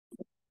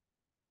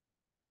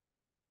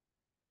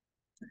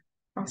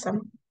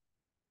Awesome.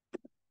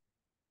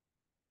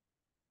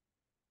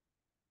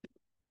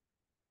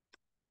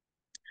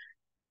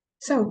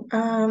 So,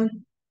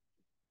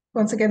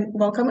 once again,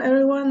 welcome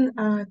everyone.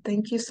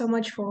 Thank you so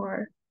much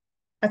for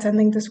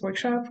attending this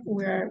workshop.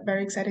 We're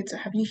very excited to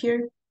have you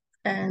here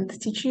and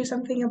teach you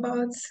something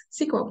about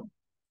SQL.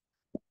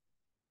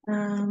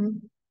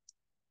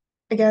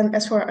 Again,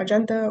 as for our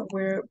agenda,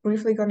 we're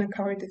briefly going to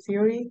cover the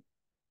theory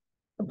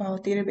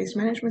about database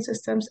management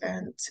systems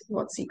and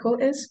what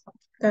SQL is.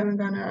 Then we're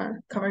going to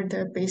cover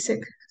the basic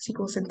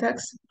SQL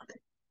syntax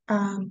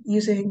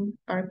using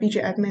our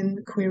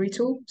pgadmin query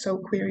tool, so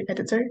query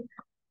editor.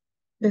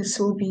 This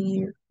will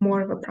be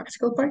more of a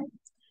practical part.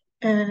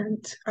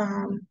 And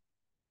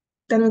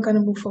then we're going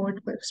to move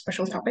forward with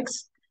special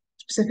topics,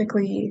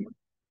 specifically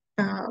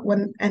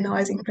when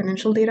analyzing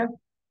financial data,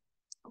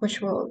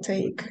 which will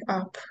take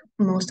up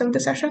most of the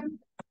session.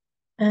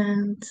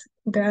 And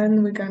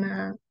then we're going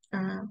to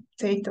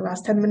take the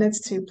last 10 minutes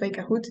to play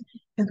Kahoot,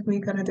 and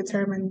we're going to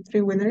determine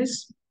 3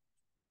 winners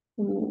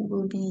who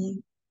will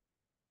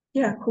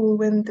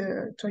win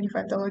the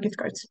 $25 gift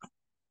cards.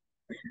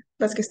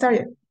 Let's get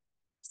started.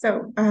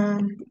 So,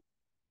 I'm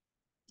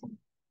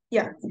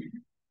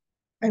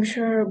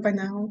sure by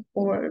now,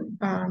 or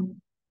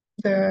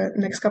the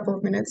next couple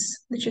of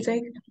minutes that you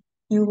take,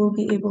 you will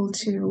be able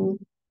to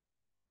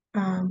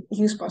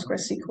use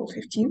PostgreSQL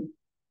 15,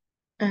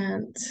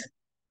 and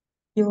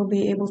you will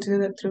be able to do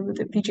that through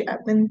the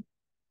pgadmin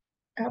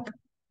app.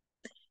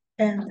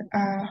 And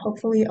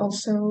hopefully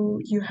also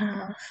you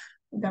have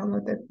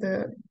downloaded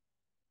the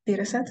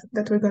dataset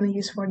that we're going to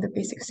use for the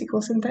basic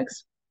SQL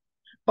syntax.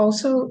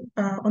 Also,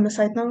 on the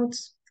side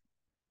notes,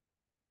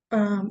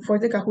 for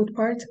the Kahoot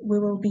part, we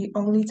will be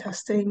only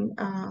testing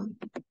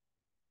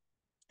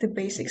the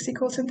basic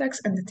SQL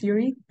syntax and the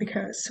theory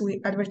because we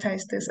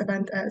advertise this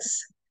event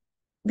as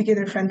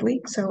beginner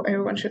friendly, so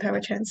everyone should have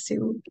a chance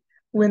to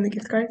win the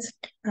gift cards.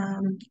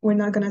 We're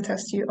not going to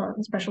test you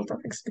on special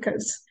topics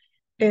because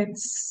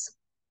it's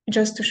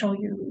just to show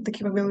you the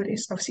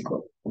capabilities of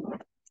SQL.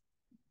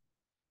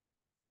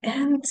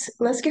 And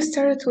let's get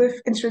started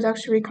with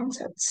introductory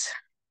concepts.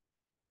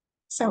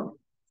 So,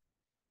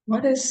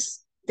 what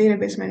is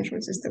database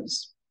management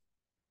systems?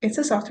 It's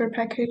a software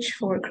package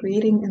for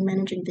creating and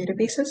managing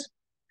databases.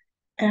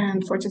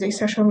 And for today's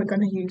session, we're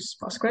going to use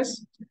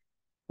Postgres,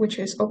 which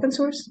is open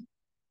source,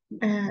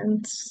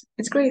 and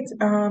it's great.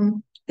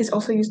 It's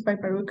also used by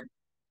Baruch.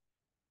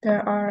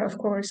 There are, of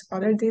course,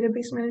 other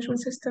database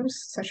management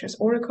systems, such as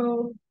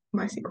Oracle,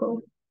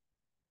 MySQL,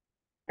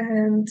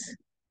 and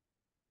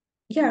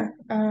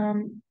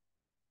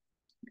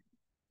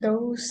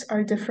those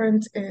are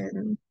different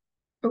in,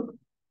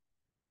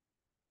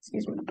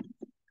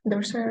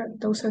 those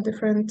are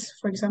different,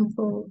 for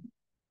example,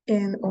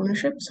 in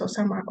ownership. So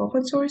some are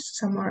open source,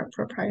 some are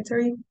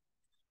proprietary,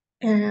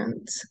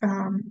 and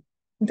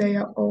they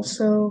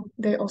also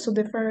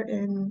differ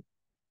in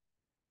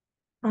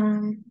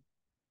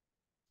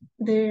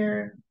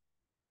the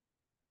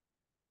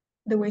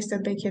ways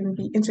that they can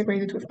be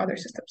integrated with other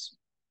systems.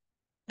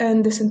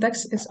 And the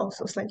syntax is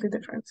also slightly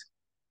different.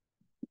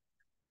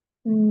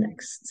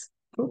 Next.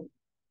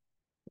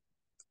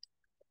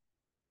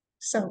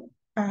 So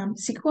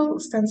SQL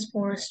stands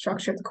for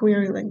Structured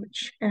Query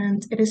Language,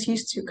 and it is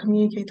used to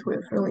communicate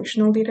with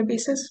relational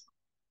databases.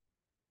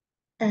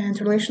 And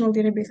relational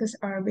databases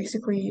are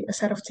basically a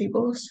set of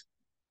tables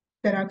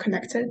that are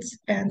connected,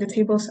 and the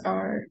tables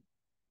are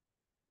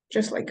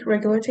just like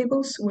regular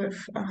tables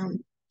with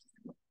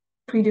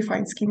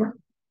predefined schema.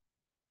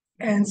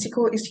 And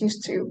SQL is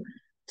used to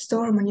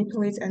store,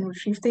 manipulate, and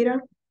retrieve data.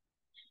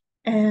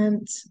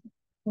 And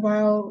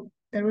while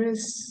there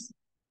is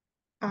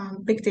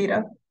big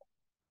data,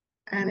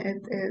 and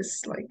it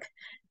is like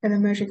an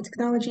emerging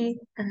technology,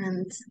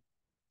 and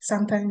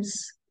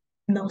sometimes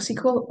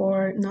NoSQL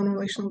or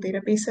non-relational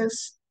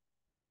databases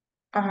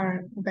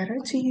are better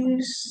to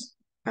use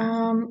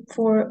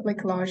for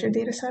like larger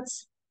data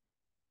sets.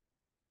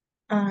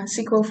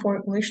 SQL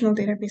for relational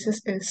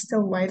databases is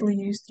still widely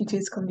used due to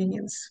its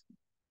convenience.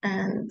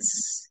 And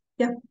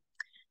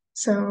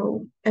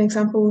so an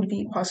example would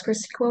be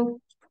PostgreSQL.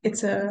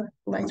 It's a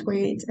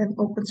lightweight and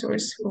open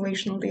source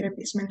relational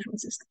database management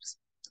systems,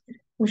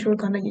 which we're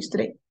going to use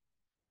today.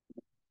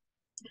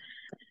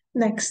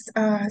 Next,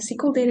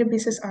 SQL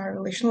databases are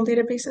relational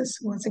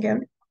databases, once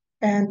again,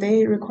 and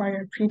they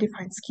require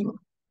predefined schema.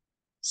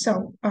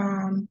 So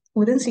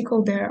within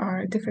SQL, there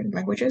are different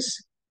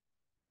languages.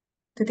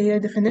 The data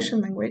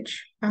definition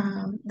language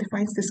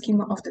defines the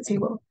schema of the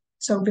table.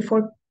 So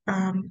before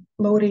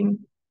loading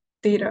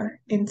data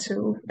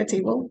into a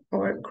table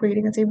or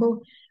creating a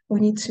table,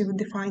 we need to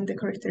define the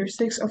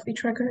characteristics of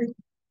each record,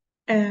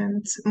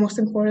 and most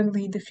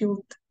importantly, the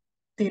field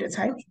data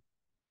type,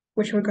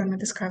 which we're going to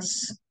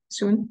discuss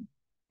soon,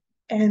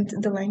 and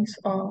the length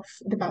of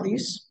the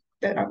values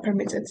that are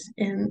permitted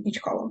in each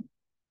column,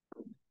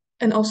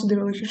 and also the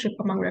relationship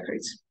among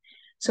records.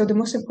 So the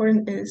most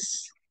important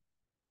is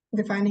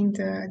defining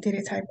the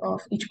data type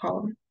of each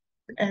column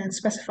and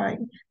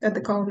specifying that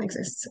the column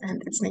exists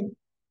and its name.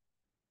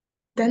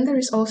 Then there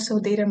is also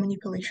data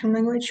manipulation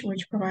language,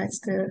 which provides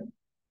the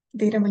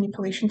data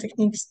manipulation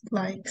techniques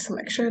like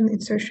selection,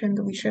 insertion,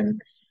 deletion,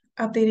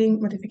 updating,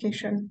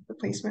 modification,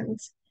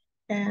 replacement,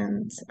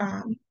 and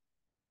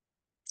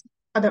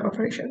other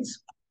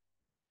operations.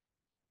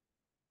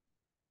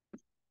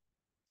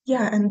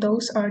 Yeah, and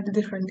those are the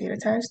different data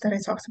types that I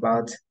talked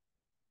about.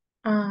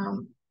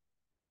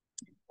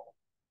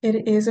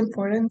 It is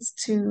important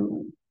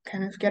to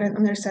kind of get an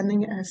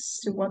understanding as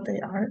to what they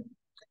are,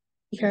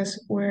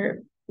 because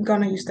we're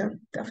gonna use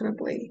them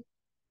definitely.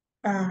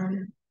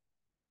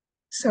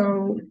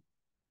 So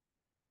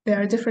there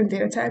are different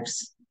data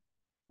types.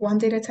 One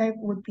data type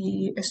would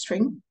be a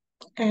string,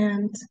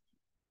 and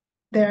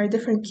there are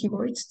different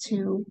keywords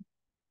to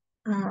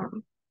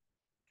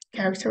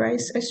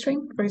characterize a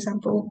string. For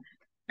example,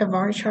 a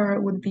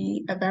varchar would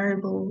be a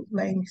variable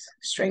length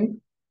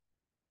string.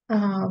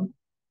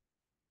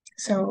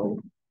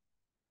 So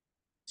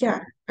yeah,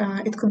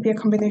 it could be a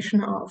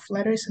combination of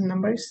letters and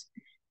numbers,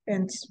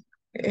 and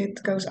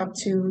it goes up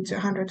to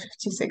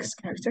 156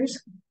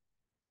 characters.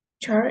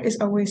 Char is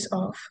always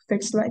of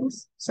fixed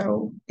length,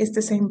 so it's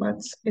the same, but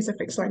it's a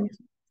fixed length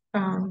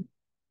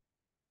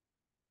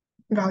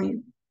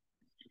value.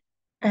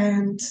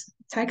 And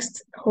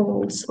text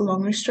holds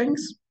longer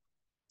strings,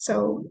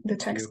 so the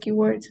text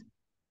keyword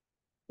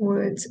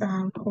would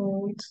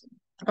hold.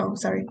 Oh,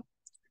 sorry.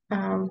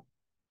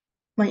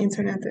 My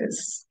internet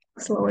is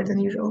slower than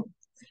usual.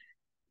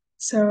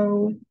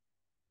 So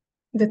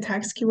the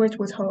text keyword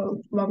would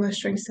hold longer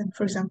strings than,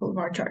 for example,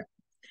 varchar.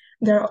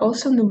 There are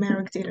also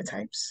numeric data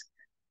types,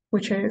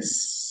 which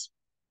is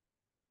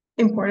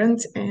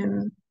important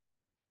in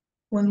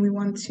when we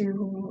want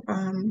to,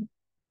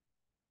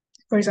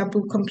 for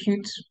example,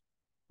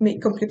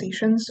 make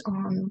computations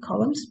on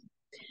columns.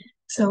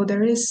 So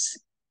there is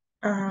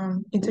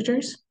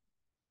integers,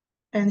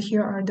 and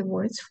here are the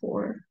words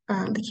for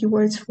the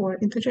keywords for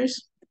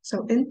integers.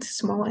 So int,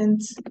 small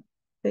int,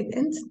 big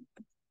int,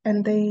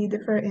 and they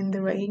differ in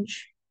the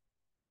range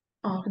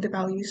of the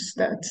values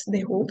that they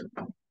hold.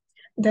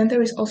 Then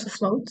there is also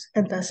float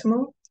and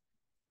decimal,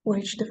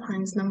 which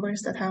defines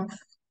numbers that have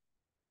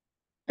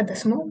a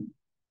decimal.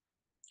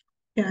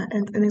 Yeah,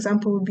 and an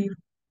example would be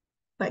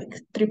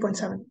like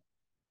 3.7.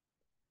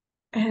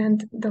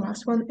 And the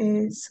last one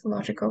is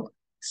logical.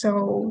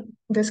 So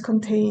this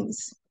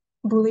contains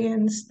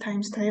booleans,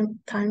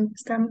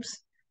 timestamps,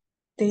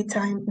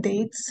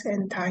 dates,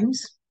 and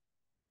times.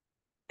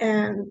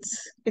 And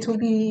it will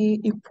be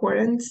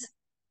important,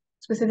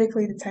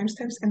 specifically the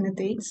timestamps and the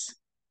dates,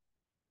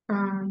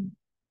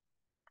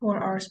 for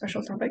our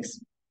special topics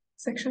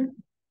section.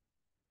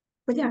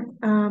 But yeah,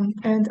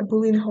 and a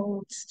boolean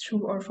holds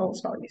true or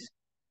false values.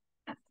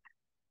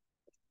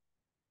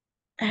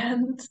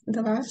 And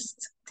the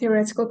last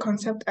theoretical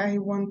concept I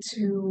want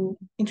to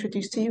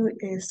introduce to you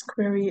is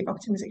query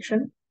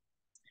optimization.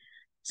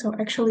 So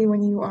actually,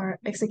 when you are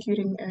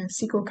executing a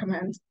SQL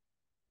command,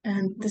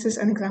 and this is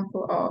an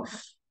example of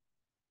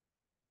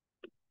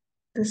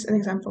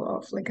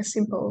like a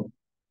simple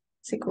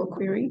SQL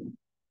query.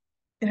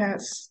 It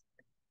has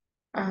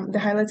the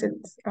highlighted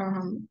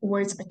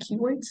words are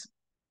keywords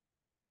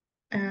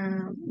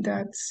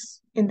that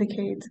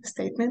indicate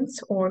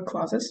statements or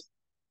clauses.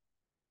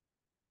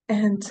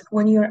 And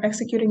when you are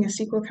executing a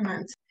SQL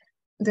command,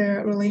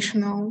 the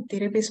relational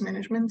database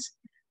management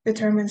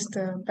determines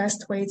the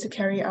best way to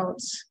carry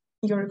out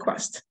your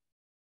request.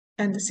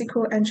 And the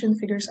SQL engine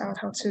figures out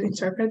how to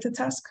interpret the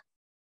task.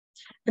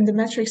 And the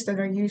metrics that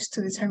are used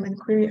to determine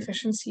query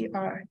efficiency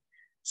are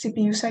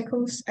CPU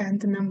cycles and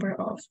the number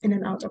of in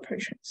and out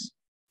operations.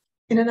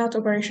 In and out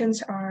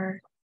operations are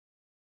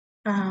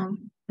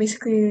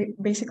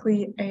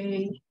basically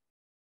a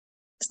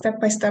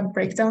step-by-step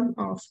breakdown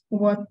of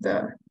what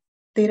the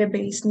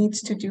database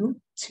needs to do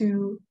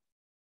to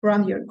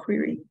run your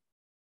query.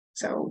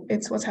 So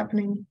it's what's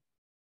happening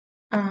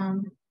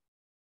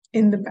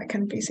in the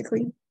backend,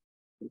 basically.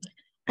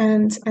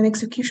 And an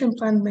execution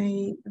plan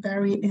may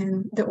vary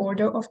in the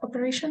order of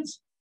operations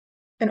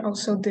and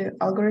also the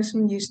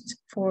algorithm used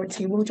for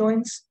table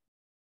joins.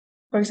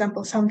 For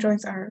example, some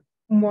joins are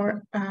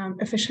more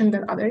efficient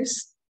than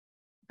others.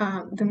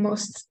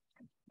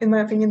 In my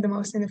opinion, the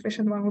most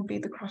inefficient one would be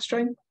the cross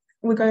join.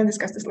 We're going to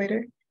discuss this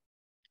later.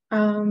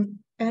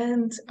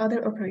 And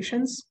other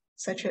operations,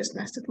 such as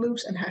nested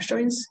loops and hash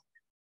joins,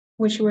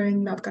 which we're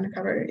not going to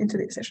cover in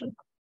today's session.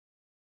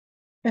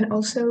 And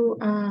also,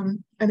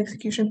 an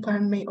execution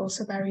plan may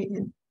also vary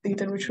in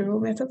data retrieval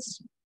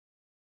methods.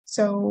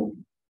 So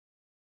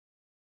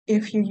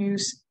if you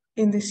use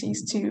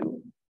indices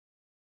to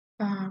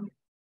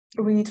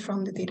read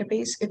from the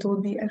database, it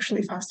will be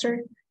actually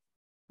faster,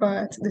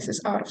 but this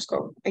is out of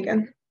scope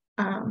again.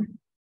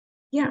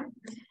 Yeah,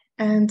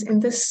 and in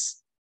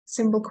this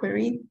simple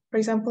query, for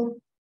example,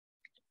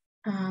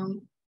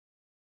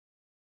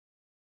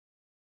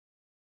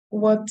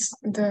 what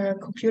the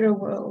computer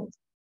will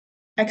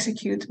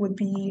execute would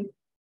be,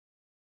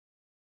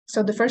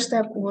 so the first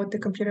step, what the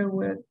computer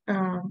would,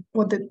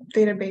 what the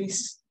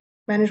database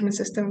management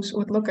systems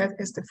would look at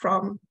is the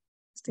from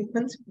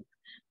statement,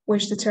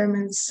 which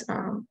determines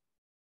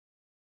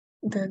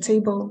the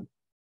table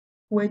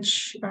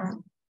which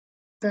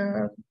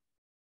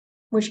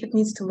which it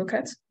needs to look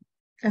at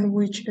and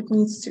which it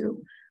needs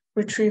to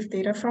retrieve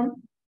data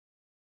from.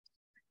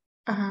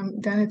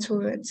 Then it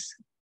would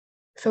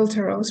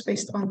filter rows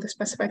based on the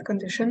specified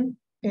condition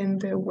in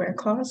the where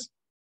clause.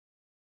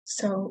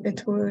 So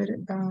it would,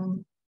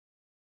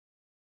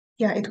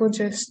 it would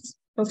just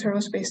filter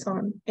rows based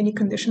on any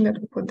condition that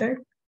we put there.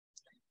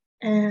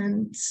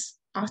 And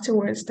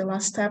afterwards, the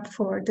last step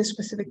for this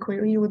specific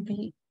query would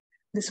be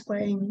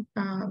displaying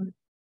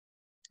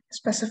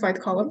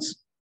specified columns.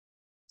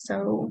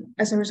 So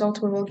as a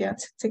result, we will get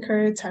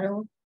ticker,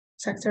 title,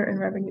 sector, and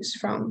revenues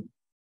from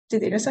the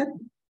dataset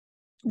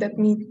that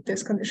meet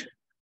this condition.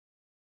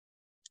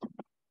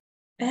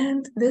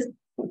 And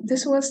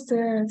this was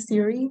the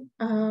theory.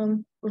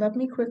 Let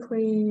me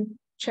quickly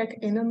check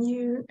in on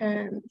you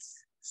and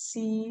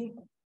see.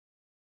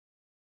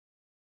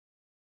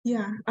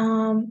 Yeah,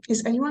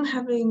 is anyone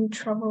having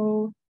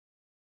trouble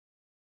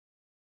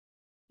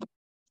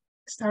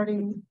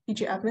starting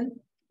PG admin?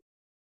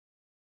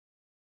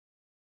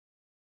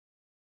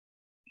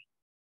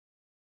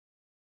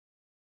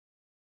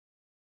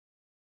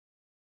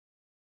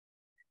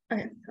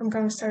 Okay, I'm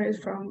gonna start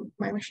it from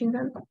my machine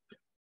then.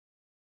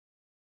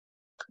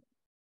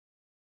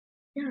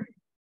 Yeah.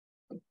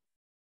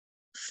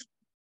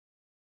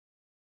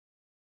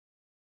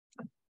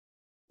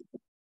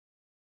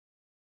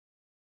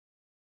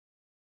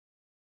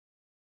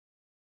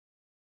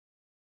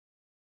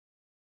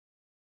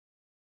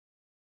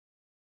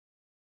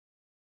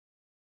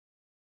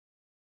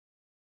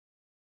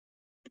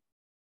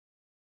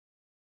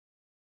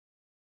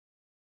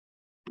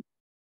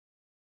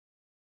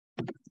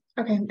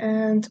 Okay,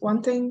 and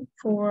one thing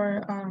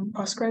for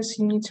Postgres,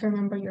 you need to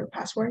remember your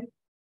password.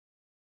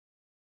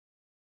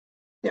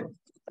 Yeah.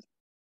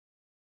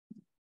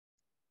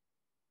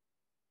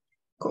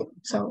 Cool.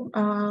 So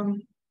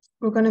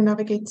we're going to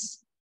navigate.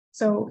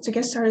 So to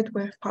get started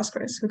with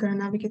Postgres, we're going to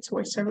navigate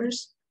towards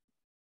servers.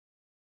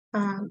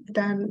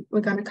 Then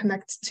we're going to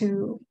connect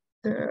to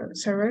the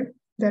server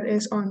that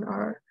is on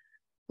our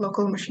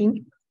local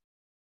machine.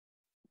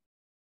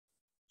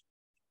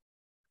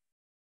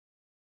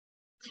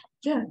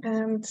 Yeah,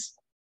 and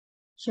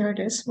here it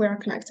is. We are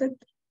connected,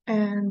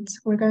 and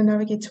we're going to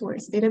navigate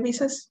towards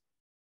databases,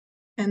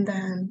 and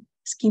then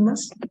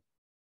schemas.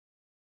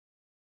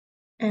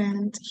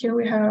 And here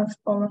we have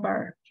all of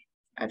our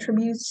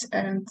attributes,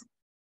 and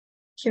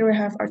here we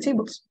have our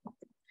tables.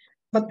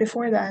 But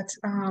before that,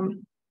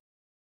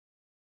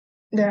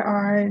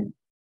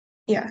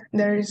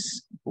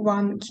 there's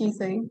one key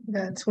thing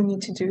that we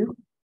need to do.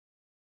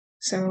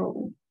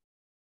 So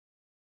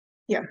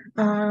yeah,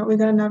 we're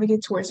gonna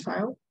navigate towards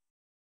File,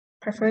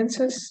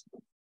 Preferences,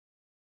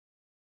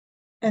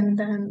 and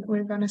then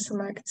we're gonna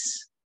select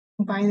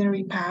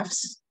Binary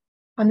Paths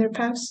under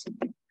Paths.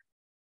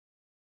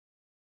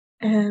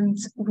 And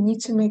we need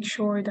to make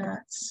sure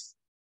that,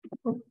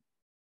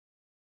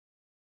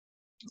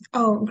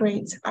 oh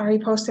great, I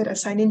already posted a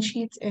sign-in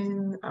sheet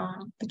in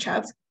the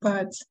chat,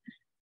 but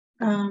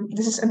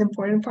this is an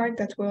important part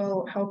that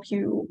will help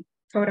you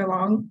code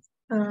along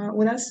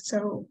with us.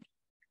 So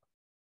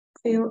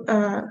fill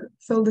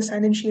the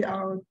sign-in sheet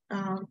out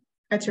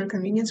at your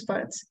convenience,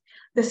 but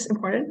this is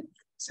important.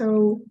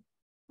 So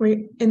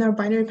in our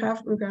binary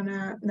path, we're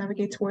gonna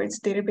navigate towards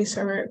database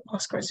server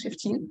Postgres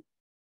 15.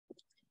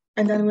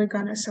 And then we're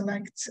gonna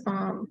select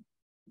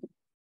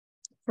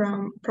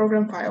from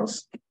program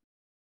files,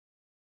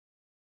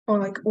 or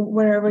like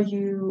wherever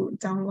you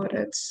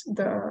downloaded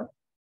the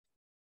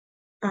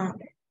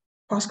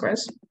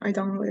Postgres. I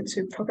downloaded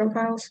to program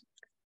files,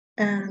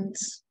 and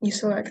you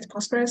select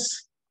Postgres,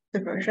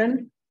 the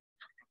version,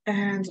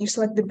 and you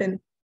select the bin,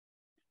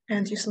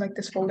 and you select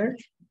this folder.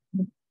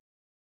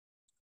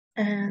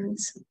 And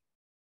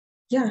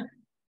yeah,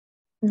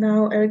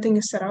 now everything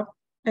is set up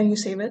and you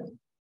save it.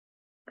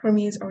 For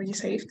me, it's already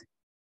saved.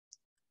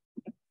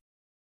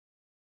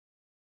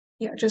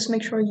 Yeah, just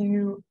make sure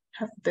you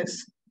have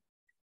this,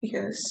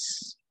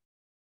 because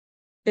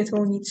it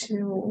will need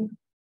to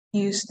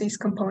use these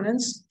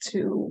components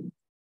to,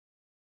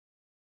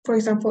 for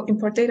example,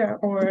 import data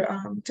or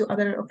do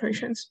other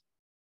operations.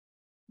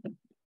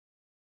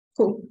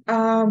 Cool.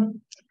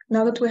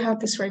 Now that we have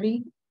this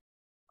ready,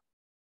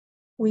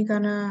 we're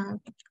gonna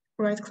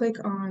right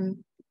click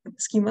on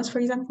schemas, for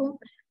example,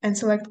 and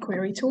select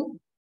query tool.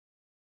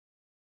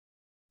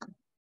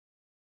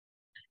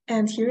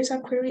 And here is our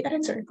query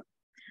editor.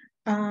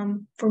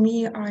 For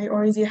me, I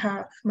already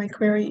have my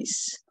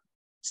queries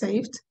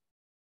saved,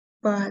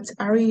 but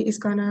Ari is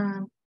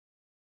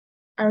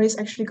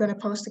actually gonna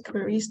post the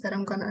queries that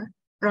I'm gonna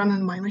run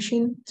on my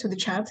machine to the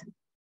chat.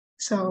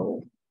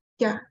 So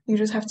yeah, you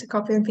just have to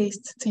copy and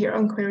paste to your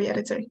own query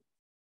editor.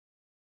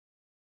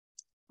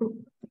 I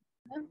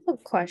have a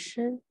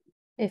question,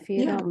 if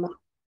you don't mind.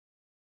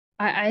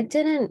 I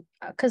didn't,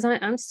 because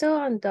I'm still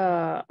on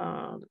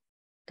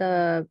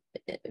the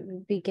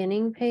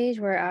beginning page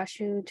where it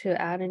asks you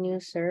to add a new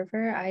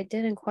server. I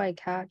didn't quite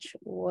catch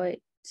what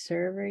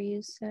server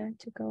you said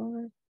to go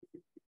on.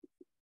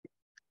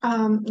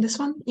 This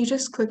one, you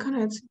just click on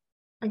it.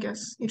 I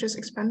guess you just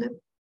expand it.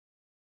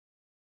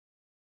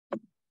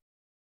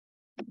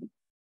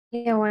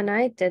 Yeah, when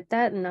I did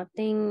that,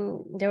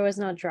 there was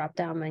no drop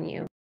down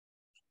menu.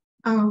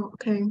 Oh,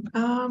 okay.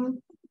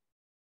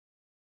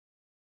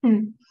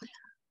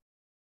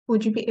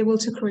 Would you be able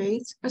to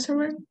create a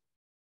server?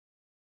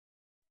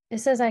 It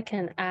says I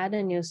can add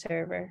a new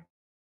server.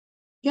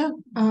 Yeah,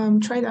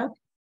 try that.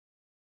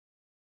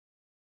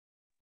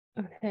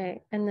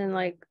 Okay, and then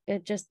like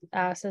it just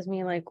asks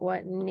me like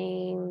what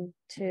name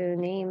to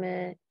name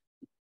it.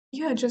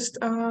 Yeah, just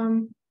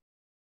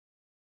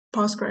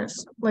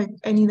Postgres, like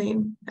any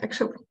name,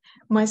 actually.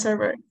 My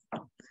server.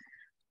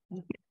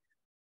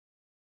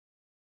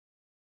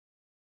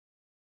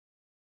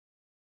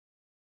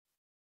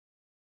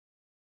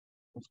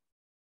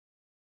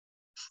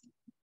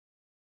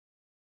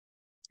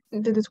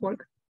 Did it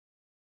work?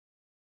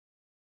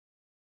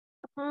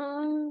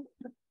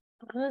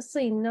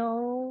 Honestly,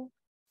 no.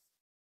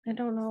 I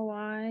don't know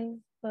why,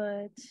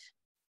 but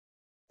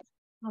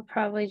I'll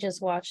probably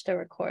just watch the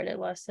recorded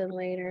lesson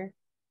later.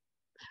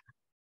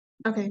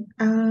 Okay,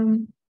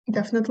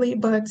 definitely,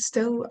 but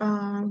still,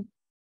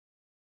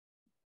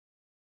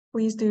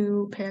 please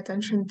do pay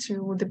attention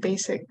to the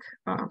basic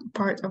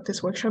part of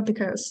this workshop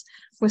because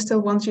we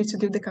still want you to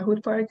do the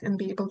Kahoot part and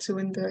be able to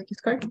win the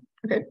gift card.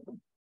 Okay.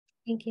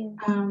 Thank you.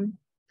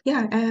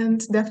 Yeah, and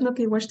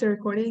definitely watch the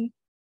recording.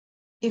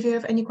 If you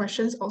have any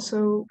questions,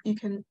 also you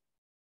can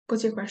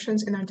put your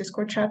questions in our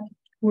Discord chat.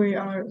 We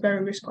are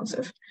very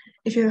responsive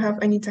if you have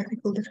any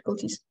technical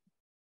difficulties.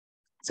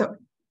 So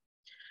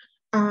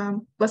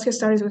let's get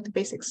started with the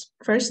basics.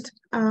 First,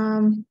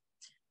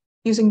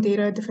 using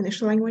data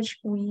definition language,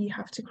 we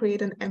have to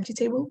create an empty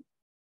table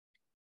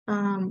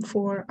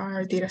for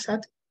our data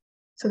set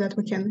so that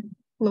we can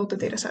load the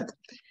data set.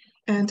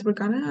 And we're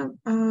gonna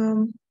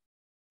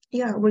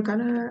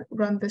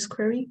run this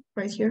query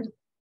right here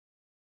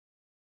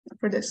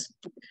for this.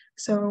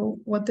 So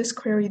what this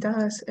query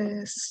does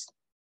is,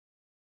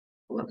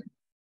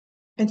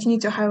 and you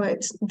need to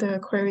highlight the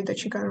query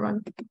that you're gonna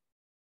run.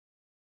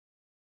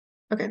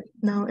 Okay,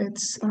 now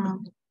it's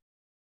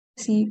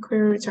see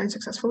query returned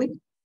successfully.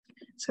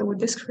 So what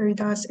this query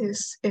does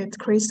is it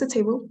creates the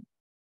table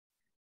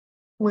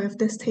with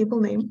this table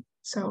name.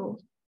 So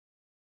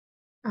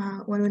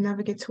when we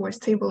navigate towards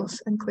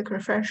tables and click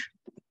refresh,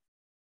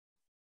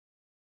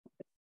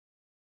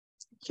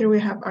 here we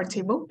have our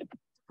table,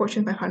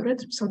 Fortune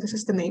 500. So this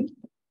is the name.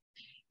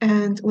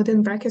 And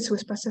within brackets, we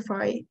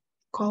specify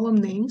column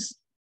names,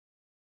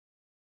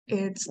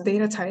 its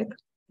data type,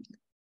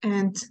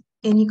 and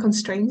any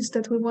constraints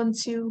that we want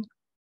to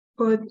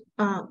put,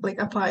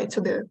 apply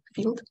to the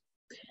field.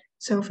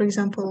 So for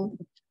example,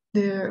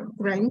 the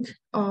rank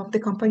of the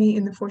company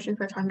in the Fortune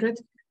 500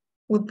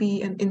 would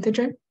be an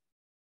integer.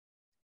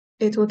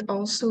 It would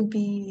also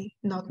be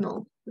not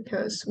null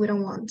because we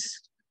don't want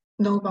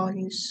null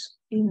values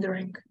in the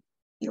rank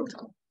field.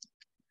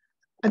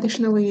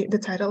 Additionally, the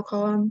title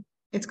column,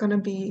 it's gonna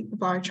be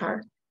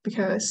varchar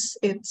because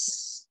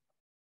it's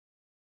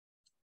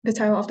the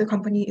title of the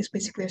company is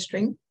basically a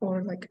string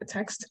or like a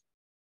text.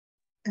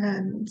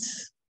 And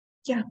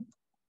yeah.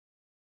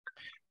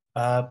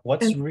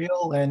 What's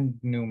real and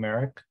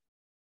numeric?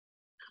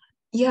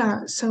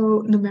 Yeah,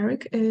 so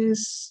numeric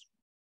is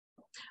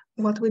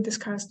what we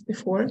discussed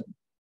before.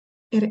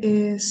 It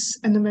is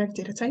a numeric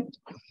data type,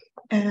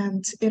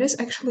 and it is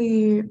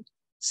actually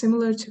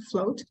similar to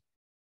float.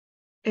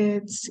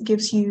 It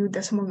gives you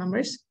decimal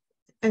numbers,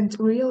 and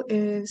real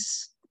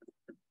is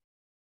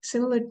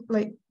similar,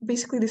 like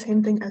basically the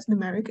same thing as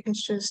numeric. It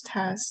just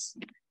has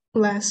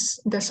less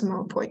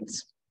decimal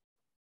points.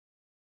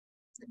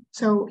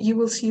 So you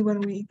will see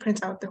when we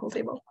print out the whole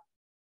table.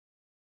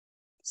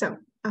 So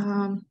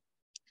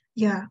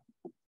yeah,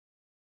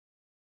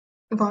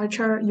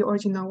 varchar, you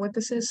already know what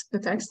this is, the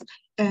text.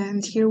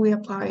 And here we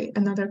apply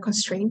another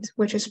constraint,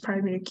 which is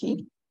primary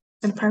key.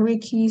 And primary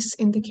keys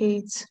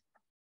indicate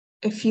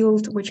a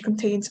field which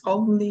contains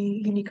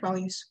only unique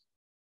values.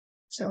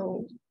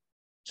 So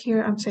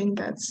here I'm saying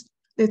that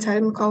the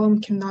title column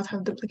cannot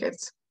have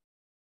duplicates.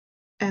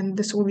 And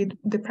this will be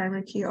the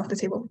primary key of the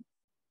table.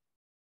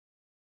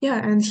 Yeah,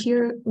 and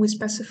here we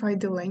specify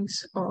the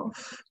length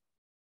of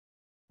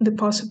the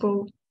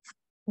possible,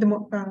 the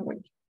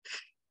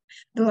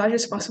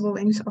largest possible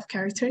length of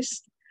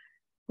characters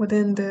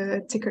within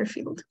the ticker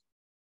field.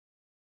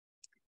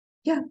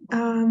 Yeah,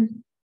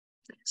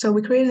 so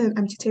we created an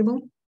empty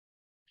table,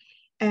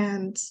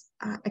 and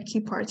a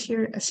key part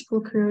here, a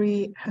SQL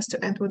query has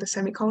to end with a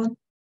semicolon.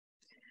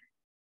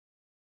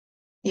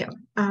 Yeah,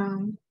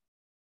 and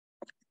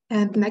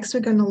next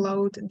we're gonna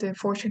load the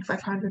Fortune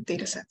 500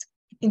 dataset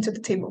into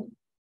the table.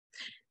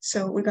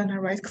 So we're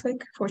gonna right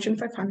click Fortune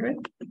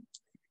 500,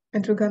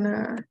 and we're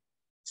gonna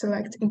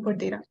select import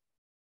data.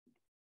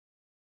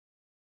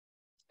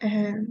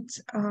 And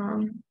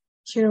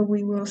here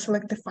we will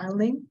select the file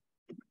name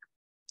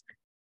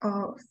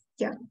of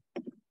the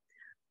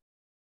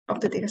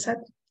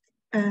dataset.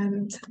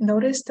 And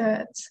notice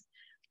that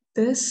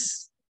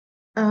this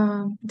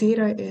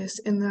data is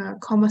in a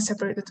comma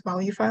separated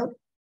value file.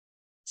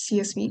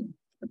 CSV.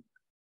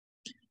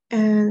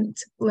 And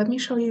let me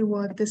show you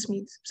what this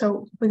means.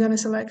 So we're going to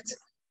select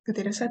the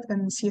dataset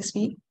and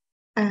CSV.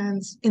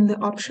 And in the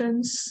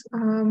options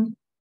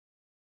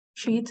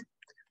sheet,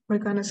 we're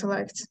going to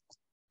select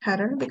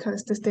header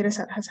because this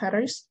dataset has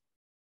headers.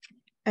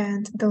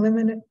 And the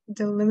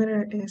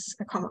limiter is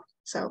a comma.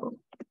 So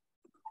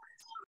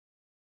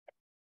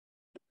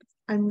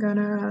I'm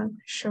gonna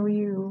show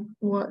you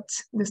what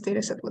this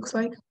dataset looks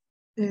like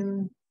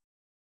in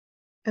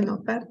a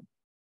notepad.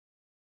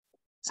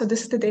 So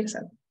this is the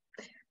dataset.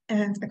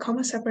 And a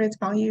comma separate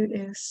value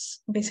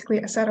is basically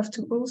a set of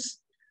tuples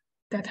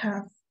that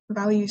have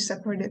values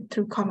separated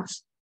through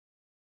commas.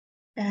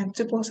 And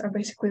tuples are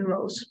basically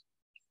rows.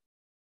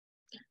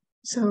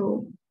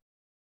 So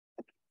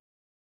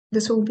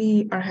this will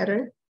be our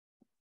header.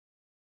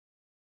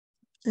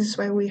 This is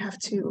why we have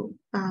to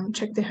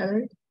check the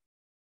header.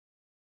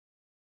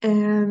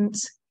 And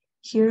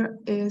here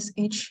is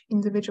each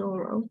individual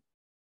row.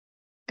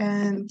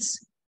 And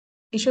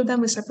each of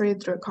them is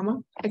separated through a comma,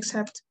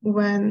 except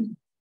when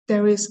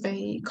there is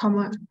a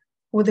comma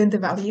within the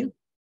value.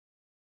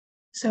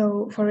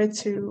 So for it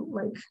to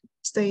like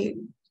stay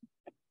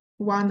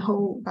one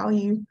whole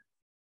value,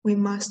 we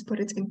must put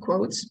it in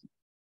quotes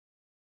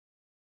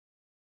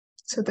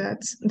so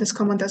that this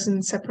comma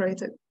doesn't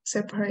separate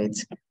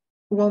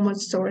Walmart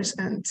stores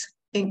and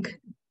Inc.,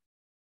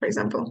 for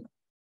example.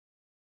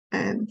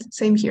 And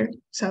same here.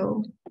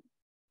 So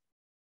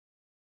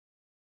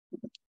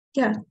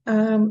yeah,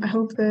 I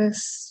hope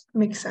this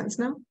makes sense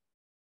now.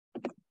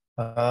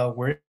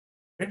 Where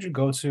did you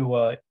go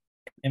to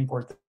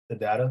import the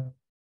data?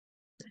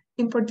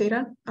 Import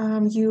data,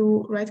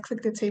 you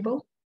right-click the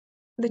table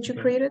that you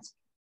created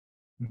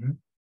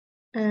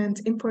and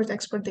import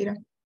export data.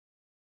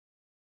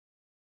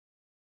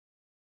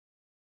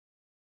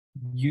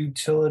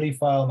 Utility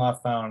file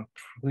not found.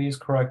 Please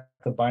correct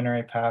the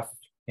binary path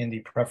in the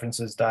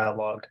preferences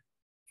dialog.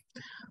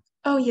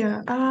 Oh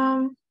yeah,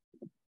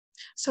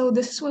 so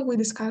this is what we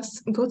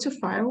discussed. Go to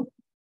File,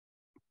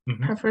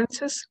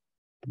 Preferences.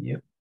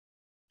 Yep.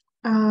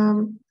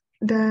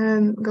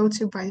 Then go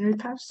to Binary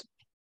Paths.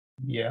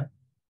 Yeah.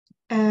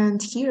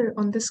 And here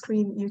on the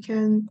screen, you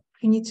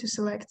need to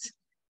select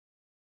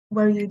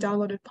where you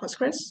downloaded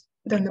Postgres,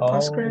 then the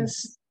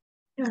Postgres,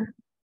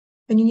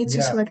 and you need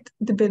to select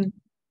the bin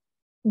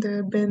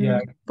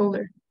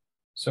folder.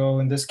 So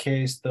in this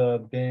case,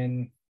 the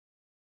bin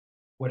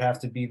would have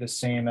to be the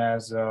same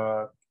as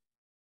the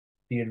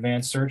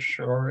advanced search,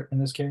 or in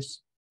this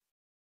case?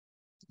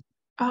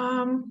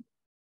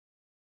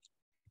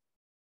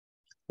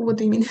 What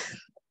do you mean?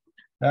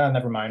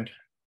 Never mind.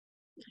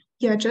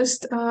 Yeah,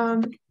 just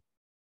hold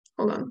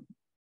on.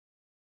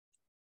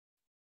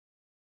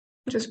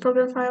 Just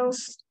program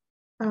files,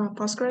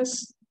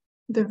 Postgres,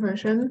 the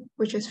version,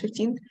 which is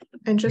 15,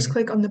 and just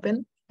click on the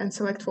bin and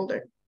select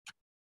folder.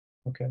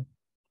 Okay.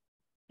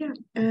 Yeah,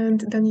 and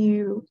then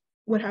you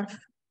would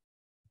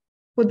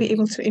be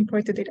able to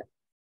import the data.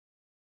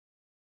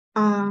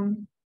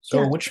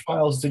 So which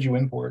files did you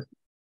import?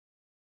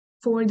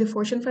 For the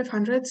Fortune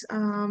 500,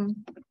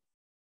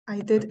 I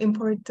did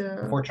import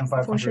the Fortune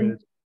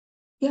 500.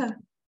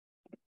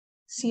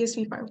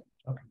 CSV file.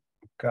 Okay,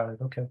 got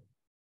it. Okay.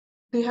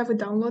 Do you have it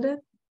downloaded?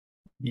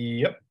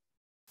 Yep.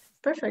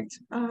 Perfect.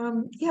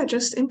 Yeah,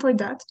 just import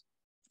that.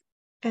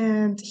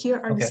 And here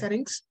are the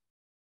settings,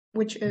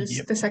 which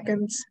is the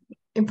second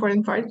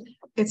important part.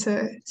 It's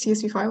a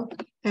CSV file,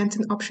 and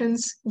in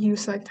options, you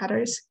select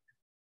headers.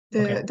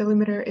 The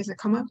delimiter is a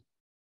comma.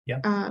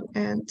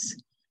 And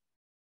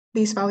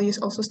these values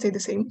also stay the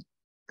same.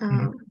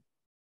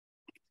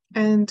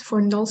 And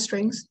for null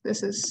strings,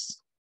 this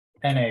is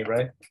NA,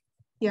 right?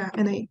 Yeah,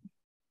 NA.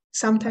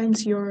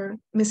 Sometimes your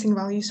missing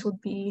values would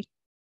be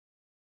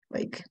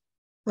like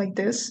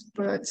this,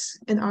 but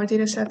in our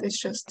data set, it's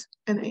just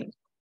NA.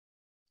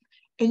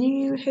 And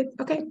you hit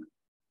OK.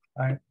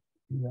 All right.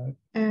 Yeah.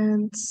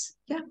 And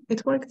yeah,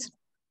 it worked.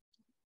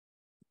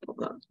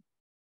 Hold on.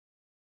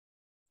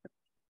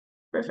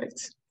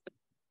 Perfect.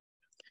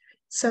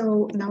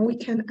 So now we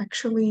can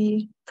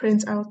actually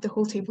print out the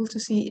whole table to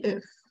see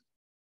if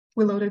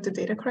we loaded the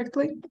data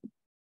correctly.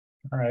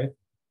 All right.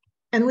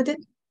 And we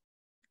did.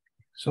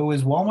 So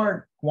is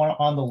Walmart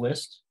on the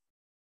list?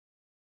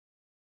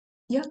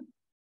 Yeah.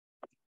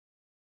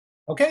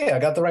 Okay, I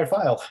got the right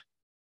file.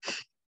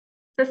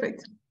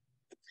 Perfect.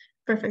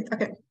 Perfect.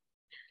 Okay.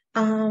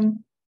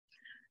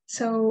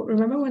 So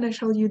remember when I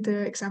showed you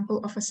the example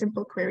of a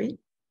simple query?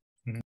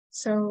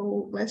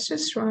 So let's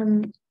just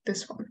run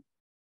this one.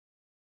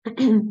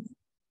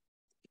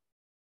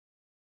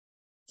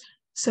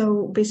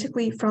 So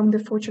basically from the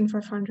Fortune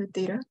 500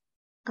 data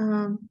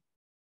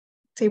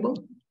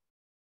table,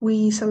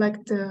 we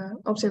select the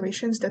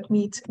observations that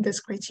meet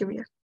this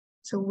criteria.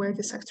 So where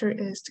the sector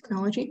is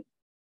technology.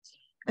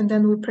 And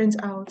then we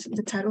print out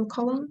the title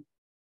column,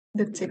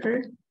 the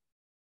ticker,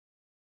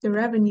 the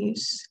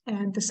revenues,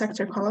 and the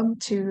sector column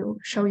to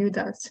show you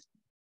that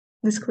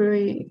this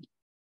query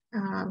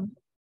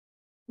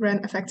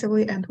ran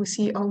effectively and we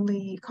see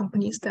only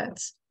companies that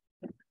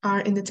are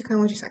in the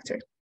technology sector.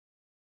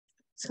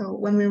 So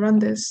when we run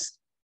this,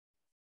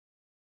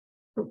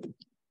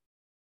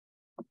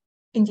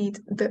 indeed,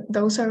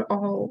 those are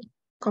all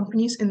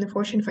companies in the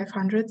Fortune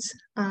 500s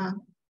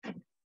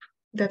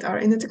that are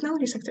in the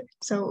technology sector.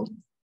 So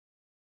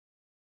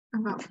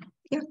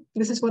yeah,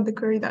 this is what the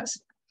query does.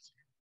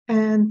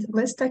 And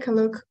let's take a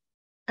look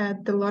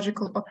at the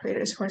logical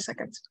operators for a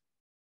second.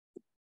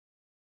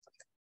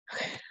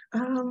 Okay.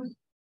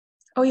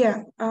 Oh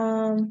yeah,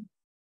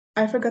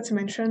 I forgot to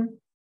mention.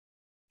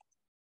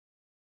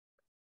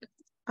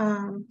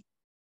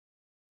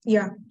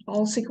 Yeah,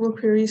 all SQL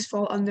queries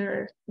fall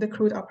under the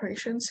CRUD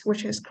operations,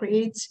 which is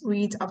create,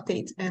 read,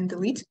 update, and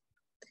delete.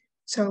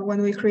 So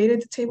when we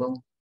created the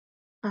table,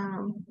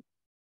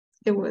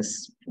 it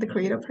was the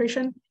create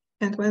operation.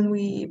 And when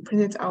we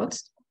printed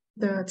out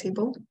the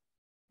table,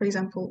 for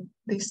example,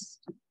 these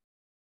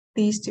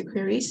two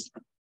queries,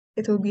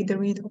 it will be the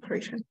read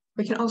operation.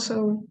 We can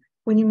also,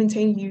 when you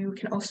maintain, you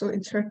can also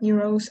insert new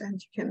rows and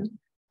you can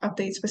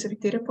update specific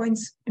data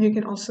points, and you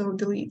can also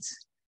delete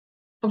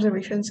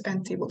observations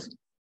and tables.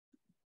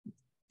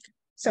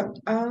 So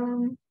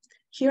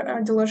here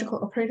are the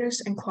logical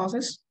operators and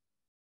clauses.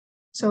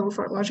 So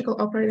for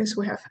logical operators,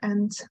 we have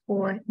and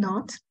or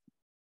not.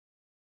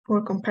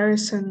 For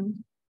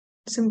comparison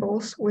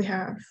symbols, we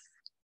have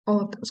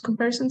all of those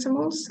comparison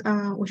symbols,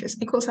 which is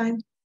equal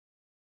sign,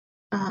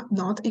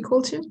 not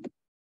equal to,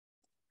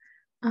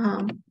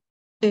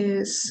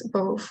 is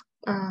both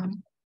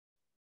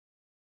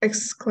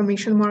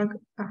exclamation mark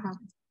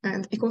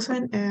and equal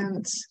sign,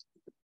 and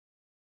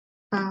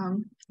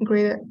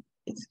greater,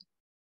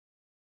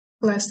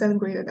 less than,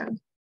 greater than.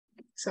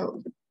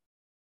 So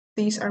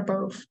these are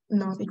both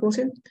not equal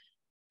to.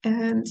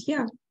 And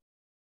yeah,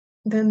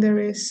 then there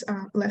is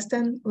less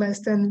than,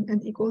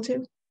 and equal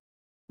to,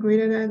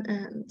 greater than,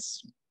 and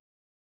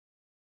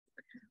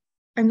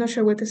I'm not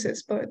sure what this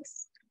is, but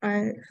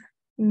I've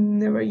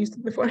never used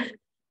it before.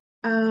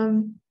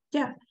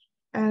 Yeah,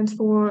 and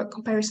for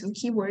comparison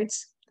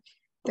keywords,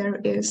 there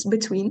is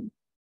between.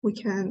 We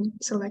can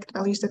select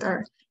values that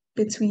are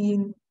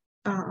between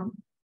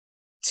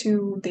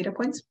two data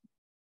points.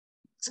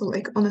 So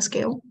like on a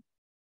scale.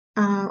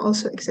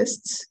 Also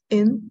exists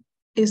in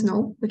is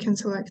null. We can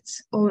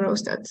select all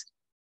rows that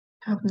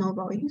have null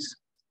values.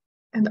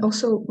 And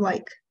also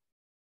like.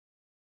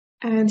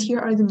 And here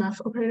are the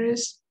math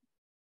operators.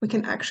 We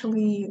can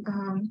actually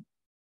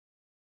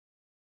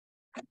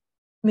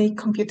make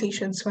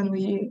computations when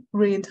we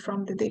read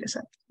from the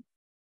dataset.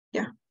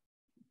 Yeah.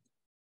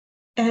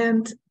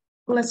 And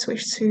let's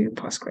switch to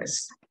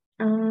Postgres.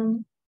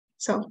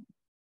 So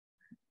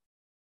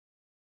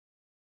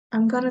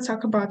I'm going to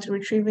talk about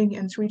retrieving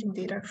and reading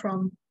data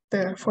from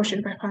the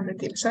Fortune 500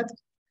 dataset.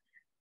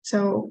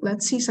 So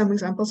let's see some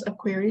examples of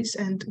queries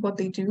and what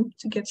they do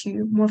to get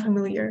you more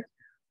familiar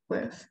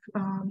with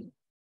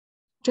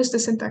just the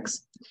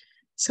syntax.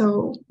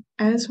 So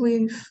as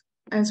we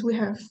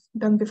have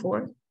done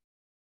before,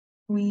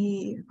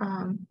 we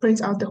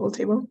print out the whole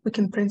table. We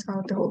can print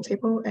out the whole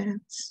table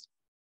and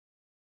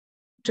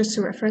just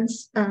to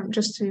reference,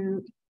 just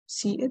to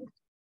see it.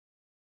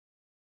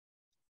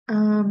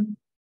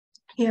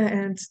 Yeah,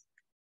 and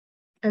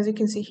as you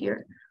can see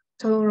here,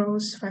 total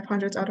rows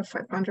 500 out of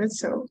 500.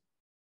 So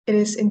it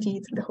is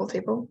indeed the whole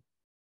table.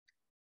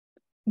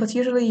 But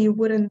usually you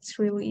wouldn't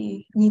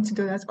really need to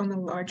do that on a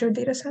larger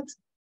data set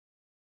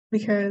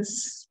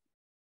because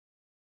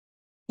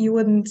you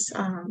wouldn't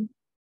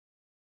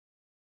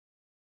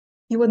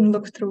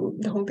look through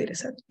the whole data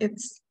set.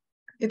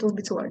 It will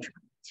be too large.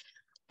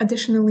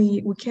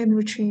 Additionally, we can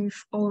retrieve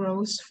all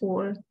rows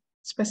for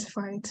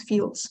specified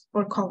fields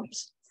or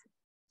columns.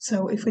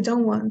 So if we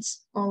don't want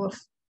all of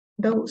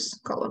those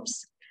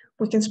columns,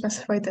 we can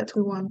specify that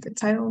we want the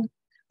title,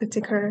 the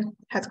ticker,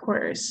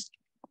 headquarters,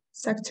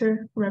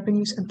 sector,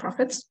 revenues, and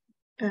profits.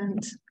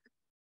 And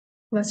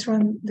let's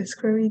run this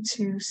query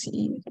to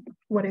see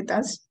what it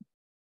does.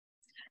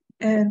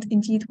 And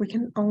indeed, we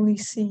can only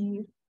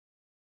see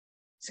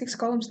 6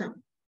 columns now.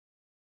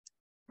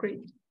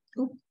 Great.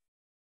 Ooh.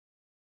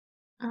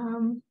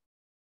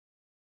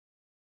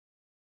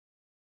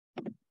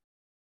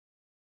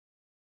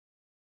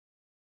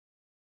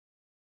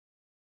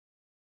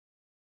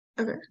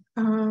 Okay.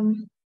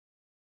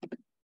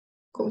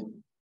 Cool.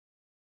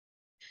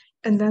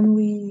 And then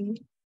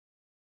we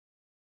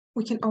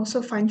can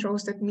also find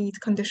rows that meet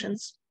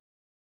conditions.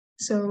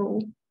 So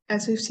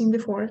as we've seen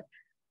before,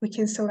 we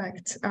can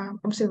select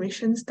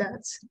observations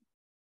that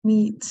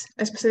meet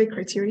a specific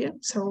criteria.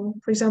 So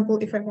for example,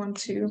 if I want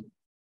to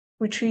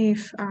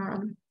retrieve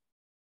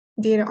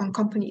data on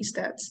companies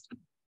that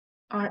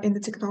are in the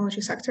technology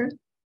sector,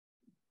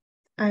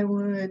 I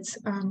would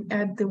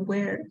add the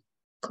where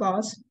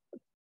clause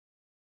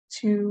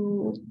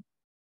to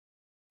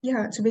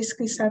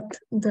basically set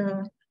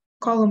the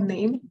column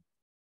name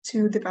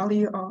to the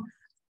value of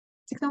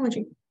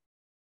technology.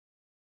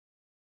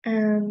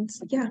 And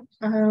yeah,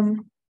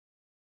 and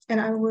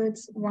I would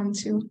want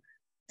to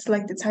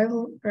select the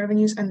title,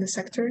 revenues, and the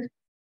sector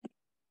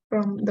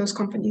from those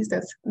companies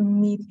that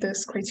meet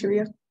this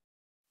criteria.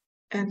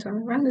 And to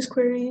run this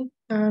query,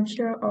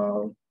 here are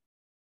all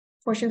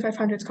Fortune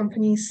 500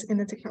 companies in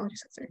the technology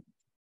sector.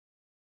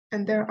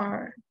 And there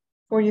are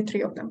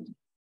 43 of them.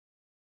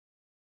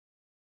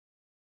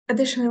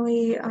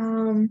 Additionally,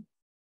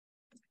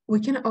 we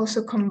can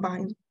also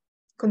combine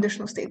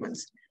conditional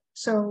statements.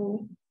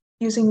 So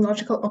using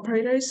logical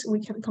operators, we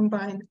can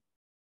combine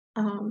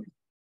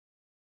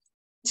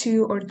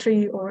 2 or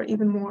 3 or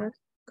even more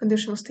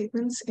conditional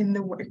statements in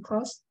the where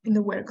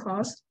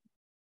clause.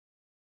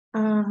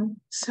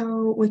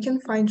 So we can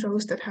find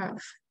rows that have,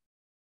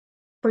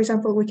 for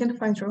example, we can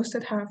find rows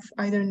that have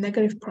either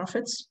negative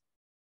profits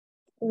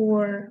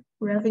or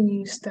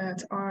revenues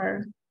that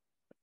are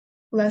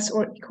less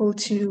or equal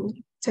to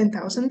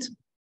 10,000.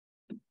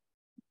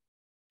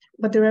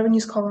 But the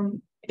revenues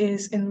column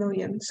is in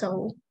million.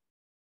 So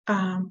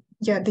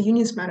yeah, the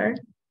units matter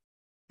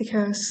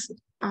because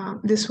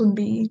this would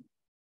be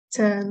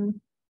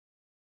 10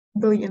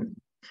 billion.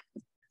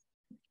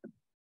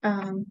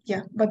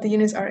 Yeah, but the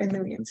units are in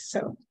millions.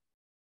 So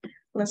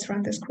let's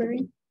run this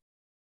query.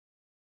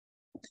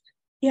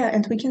 Yeah,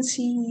 and we can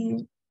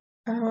see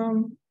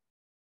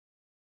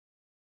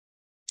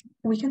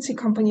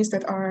companies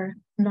that are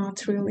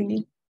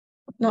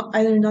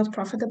either not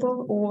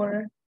profitable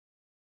or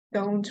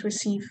don't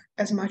receive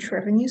as much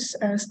revenues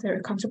as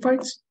their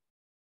counterparts.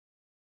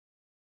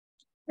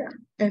 Yeah,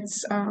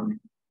 it's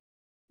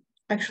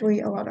actually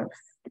a lot of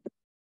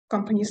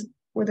companies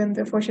within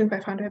the Fortune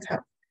 500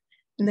 have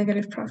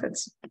negative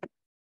profits.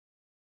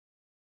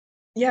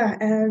 Yeah,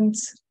 and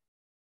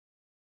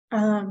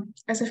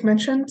as I've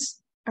mentioned,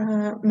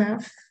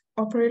 math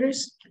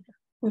operators,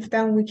 with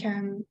them we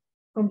can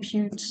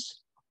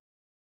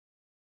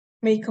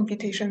make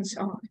computations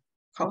on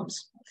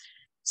columns.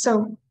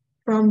 So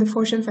from the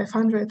Fortune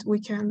 500, we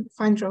can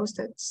find rows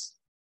that's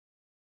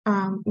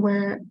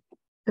where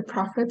the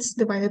profits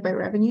divided by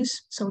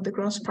revenues, so the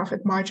gross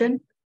profit margin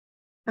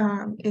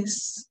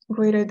is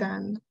greater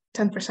than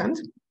 10%.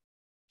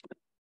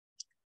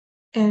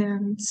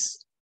 And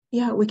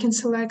yeah, we can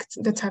select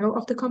the title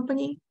of the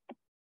company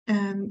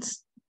and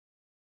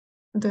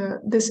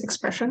this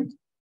expression,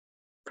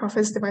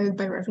 profits divided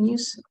by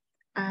revenues,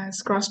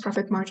 as gross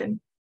profit margin.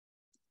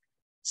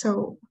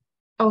 So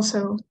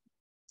also,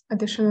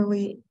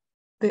 additionally,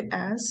 the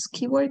as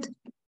keyword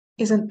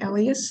is an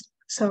alias.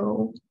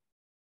 So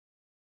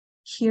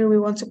here we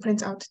want to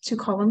print out 2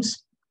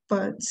 columns,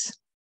 but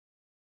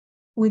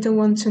we don't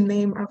want to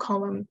name our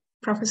column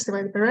profits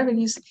divided by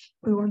revenues.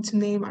 We want to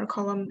name our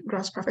column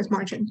gross profit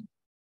margin.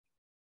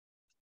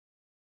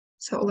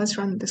 So let's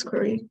run this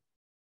query.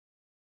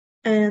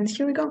 And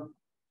here we go.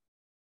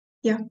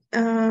 Yeah,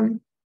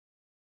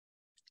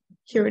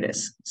 here it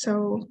is.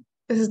 So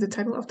this is the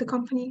title of the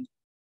company.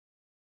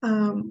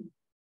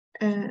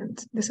 And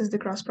this is the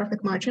gross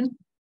profit margin.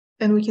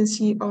 And we can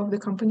see all of the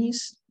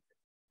companies,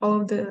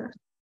 all of the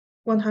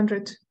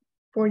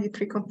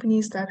 143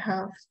 companies that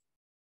have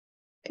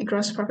a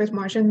gross profit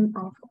margin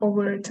of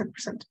over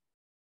 10%.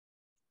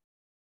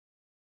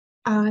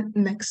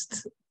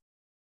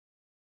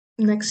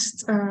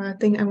 Next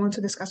thing I want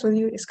to discuss with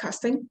you is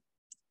casting.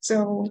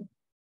 So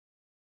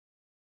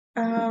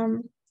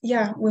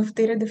yeah, with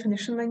data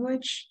definition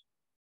language,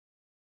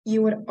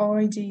 you would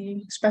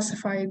already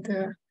specify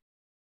the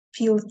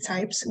field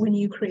types when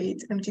you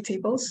create empty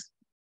tables.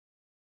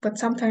 But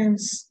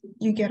sometimes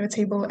you get a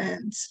table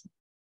and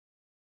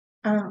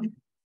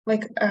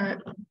like a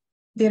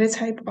data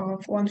type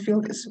of one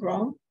field is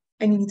wrong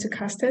and you need to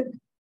cast it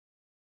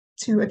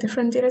to a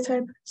different data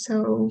type.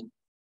 So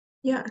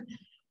yeah,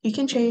 you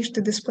can change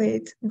the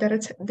displayed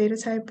data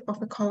type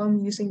of a column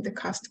using the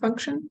cast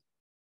function.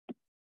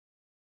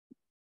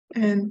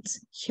 And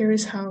here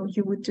is how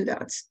you would do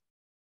that.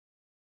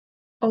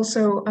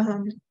 Also,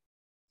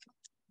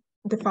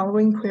 the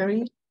following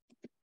query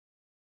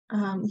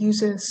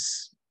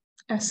uses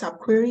a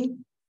subquery,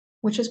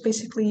 which is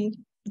basically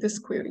this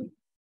query.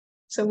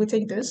 So we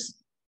take this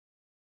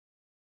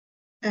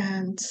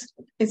and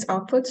its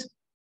output,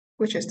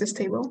 which is this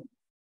table,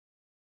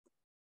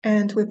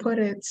 and we put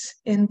it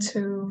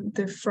into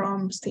the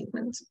from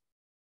statement.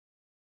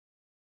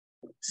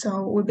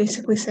 So we're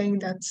basically saying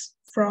that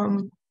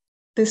from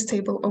this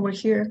table over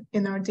here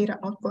in our data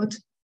output,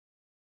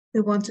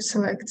 we want to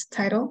select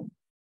title,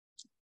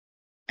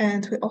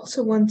 and we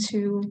also want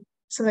to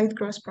select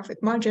gross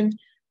profit margin,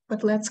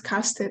 but let's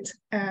cast it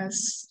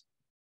as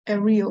a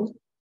real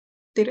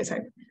data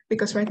type,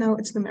 because right now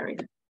it's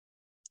numeric.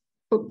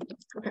 Oh,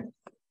 okay.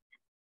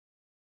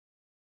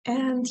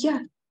 And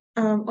yeah,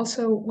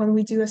 also when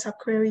we do a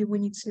subquery, we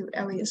need to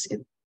alias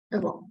it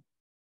as well.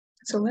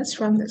 So let's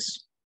run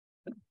this.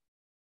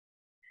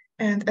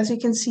 And as you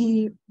can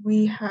see,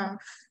 we have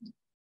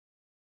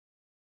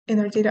in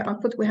our data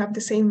output, we have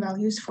the same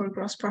values for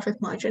gross profit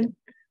margin,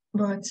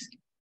 but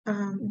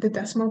the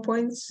decimal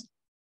points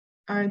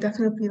are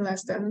definitely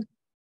less than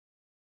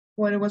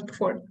what it was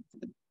before.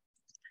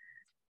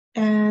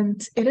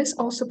 And it is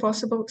also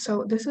possible,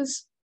 so this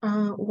is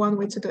one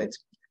way to do it,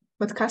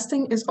 but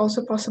casting is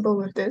also possible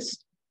with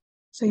this.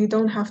 So you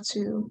don't have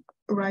to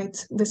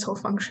write this whole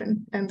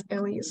function and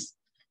alias.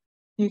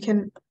 You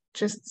can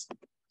just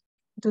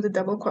do the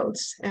double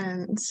quotes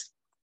and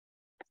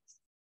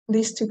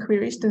these two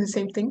queries do the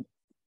same thing.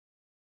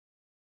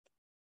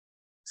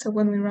 So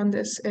when we run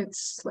this,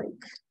 it's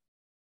like,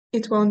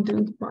 it won't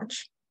do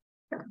much.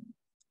 Yeah,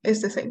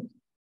 it's the same.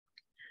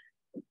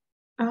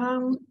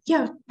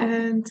 Yeah,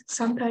 and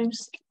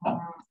sometimes.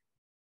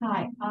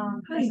 Hi,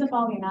 first of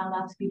all, you're not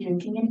allowed to be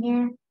drinking in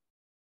here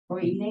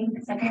or eating.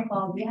 Second of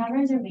all, we have a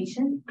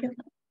reservation. Yep.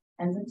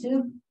 Ends at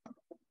 2.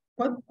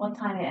 What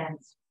time it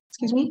ends?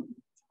 Excuse me?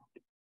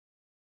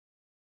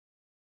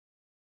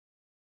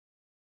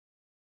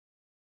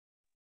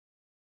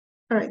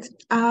 All right.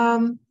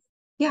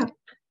 Yeah.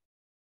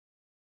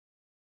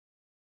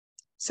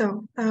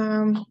 So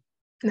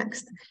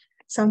next,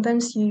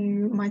 sometimes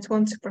you might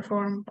want to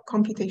perform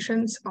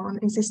computations on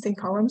existing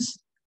columns,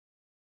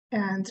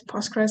 and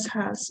Postgres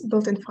has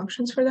built-in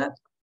functions for that.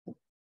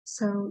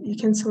 So you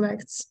can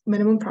select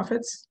minimum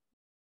profits.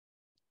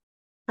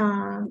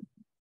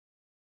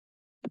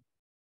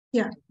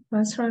 Yeah,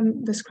 let's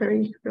run this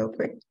query real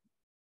quick.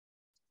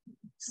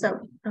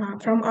 So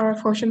from our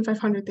Fortune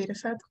 500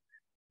 dataset,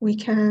 we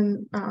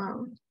can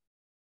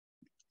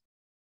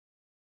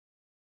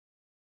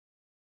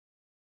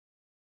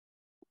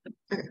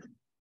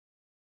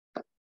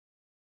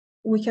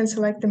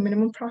select the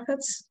minimum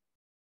profits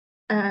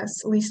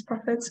as least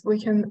profits. We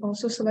can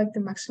also select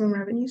the maximum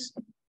revenues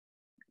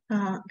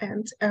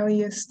and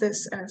alias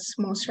this as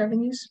most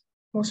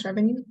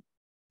revenue.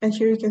 And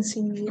here you can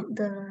see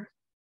the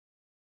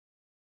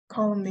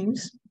column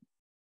names.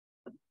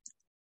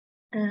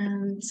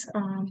 And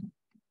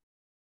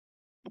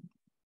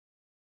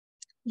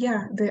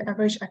yeah, the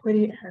average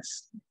equity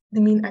has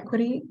the mean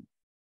equity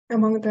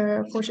among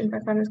the Fortune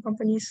 500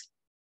 companies,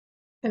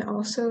 and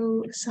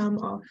also some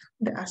of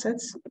the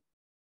assets.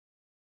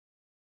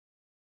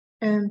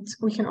 And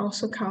we can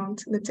also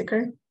count the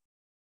ticker.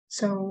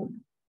 So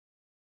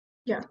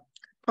yeah,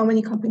 how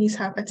many companies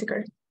have a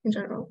ticker in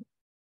general?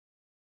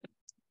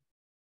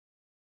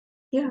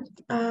 Yeah,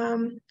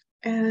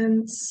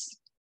 and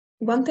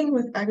one thing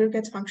with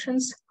aggregate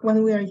functions,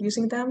 when we are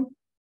using them,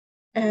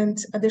 and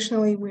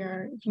additionally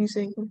we're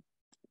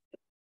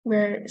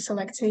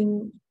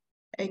selecting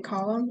a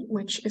column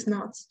which is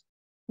not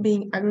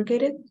being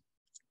aggregated,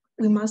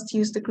 we must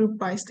use the group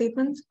by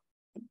statement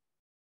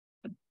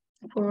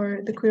for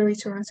the query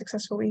to run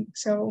successfully.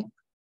 So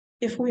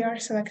if we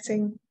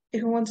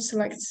want to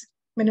select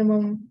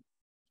minimum,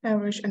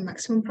 average, and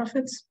maximum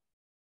profits,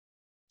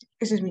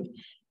 if we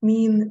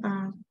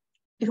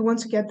want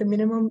to get the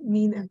minimum,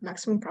 mean, and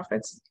maximum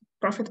profit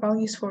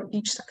values for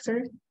each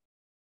sector,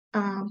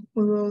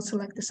 we will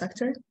select the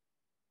sector,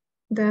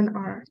 then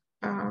our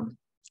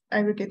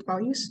aggregate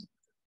values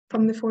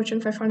from the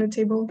Fortune 500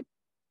 table,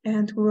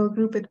 and we will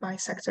group it by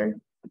sector.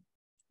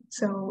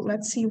 So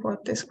let's see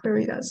what this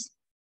query does.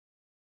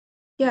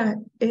 Yeah,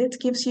 it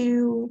gives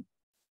you,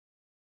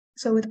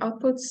 so it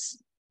outputs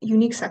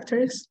unique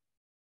sectors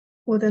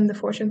within the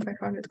Fortune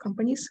 500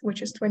 companies,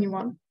 which is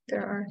 21.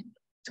 There are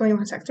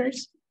 21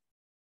 sectors.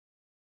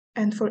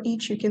 And for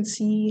each, you can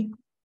see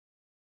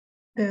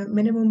the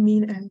minimum,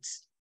 mean, and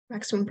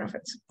maximum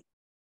profits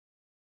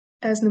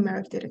as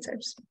numeric data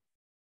types.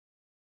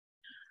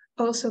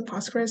 Also,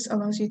 Postgres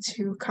allows you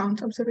to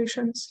count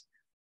observations,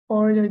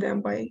 order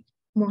them by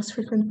most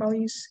frequent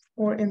values,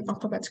 or in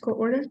alphabetical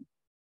order.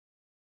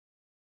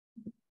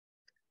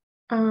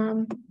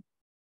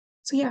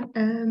 So yeah,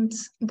 and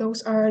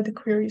those are the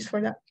queries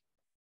for that.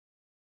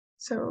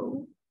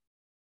 So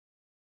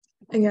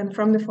again,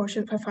 from the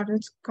Fortune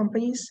 500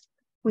 companies,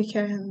 we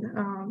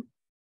can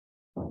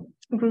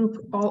group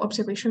all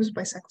observations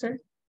by sector.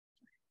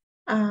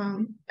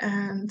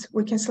 And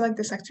we can select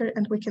the sector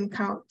and we can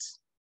count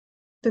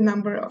the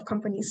number of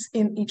companies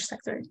in each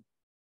sector.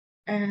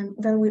 And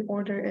then we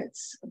order it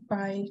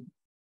by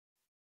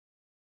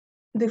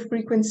the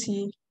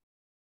frequency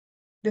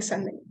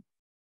descending.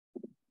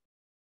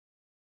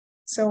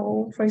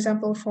 So for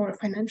example, for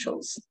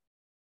financials,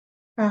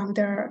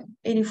 there are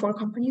 84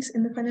 companies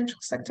in the financial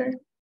sector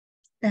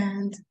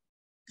and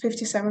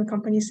 57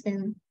 companies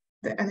in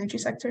the energy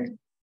sector,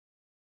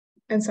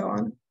 and so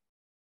on.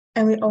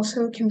 And we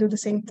also can do the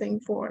same thing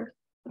for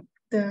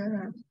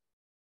the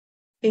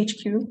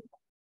HQ.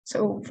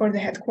 So for the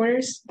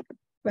headquarters,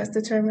 let's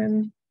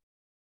determine,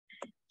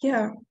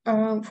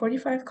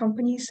 45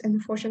 companies in the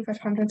Fortune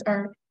 500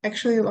 are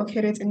actually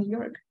located in New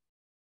York,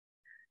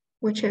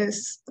 which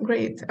is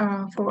great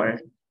for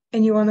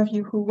any one of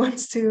you who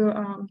wants to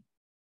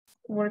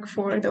work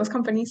for those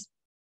companies.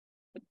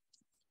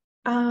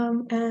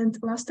 And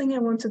last thing I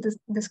want to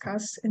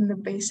discuss in the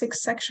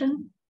basics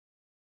section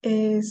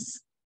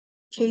is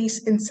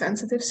case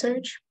insensitive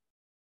search.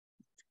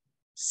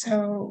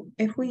 So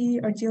if we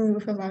are dealing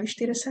with a large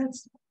data set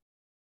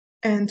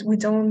and we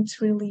don't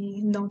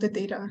really know the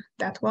data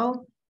that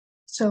well,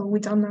 so we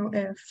don't know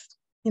if,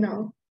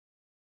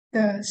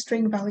 the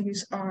string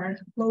values are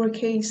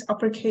lowercase,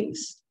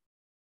 uppercase,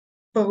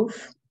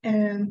 both,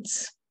 and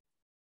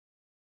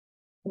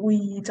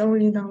we don't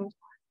really know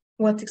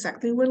what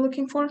exactly we're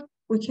looking for,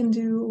 we can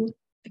do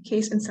a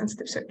case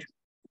insensitive search.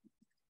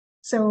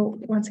 So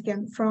once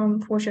again,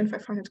 from Fortune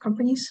 500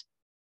 companies,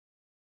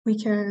 we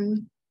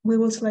can we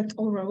will select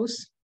all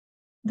rows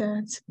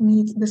that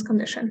meet this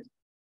condition.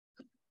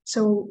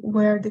 So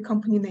where the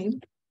company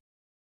name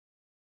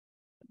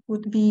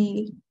would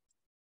be,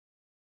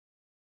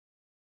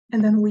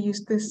 and then we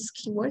use this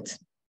keyword,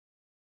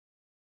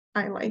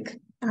 I like.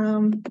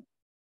 And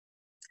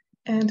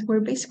we're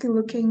basically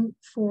looking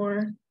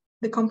for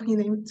the company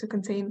name to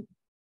contain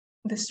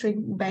the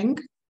string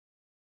bank,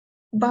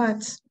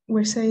 but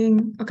we're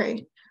saying,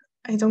 okay,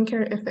 I don't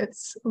care if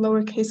it's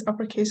lowercase,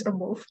 uppercase, or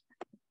both.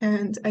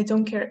 And I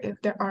don't care if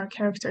there are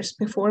characters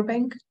before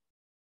bank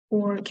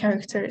or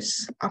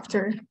characters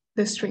after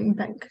the string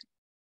bank.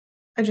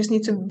 I just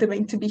need the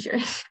bank to be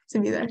here, to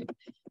be there.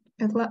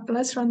 And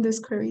let's run this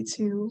query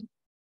to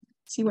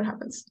see what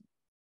happens.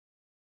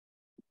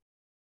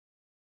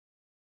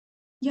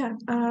 Yeah,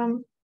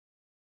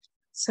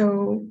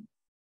 so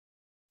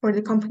for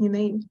the company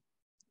name,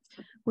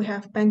 we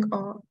have Bank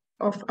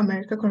of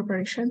America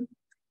Corporation,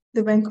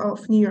 the Bank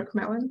of New York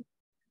Mellon,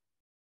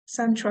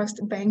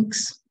 SunTrust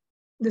Banks.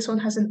 This one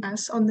has an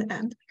S on the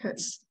end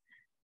because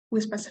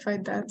we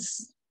specified that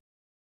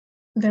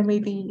there may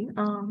be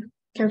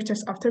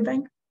characters after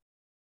bank.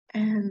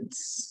 And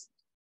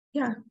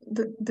yeah,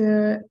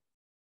 the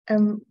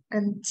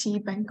M&T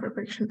Bank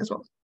Corporation as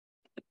well.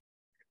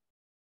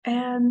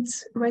 And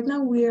right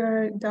now we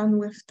are done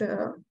with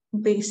the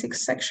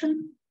basics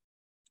section.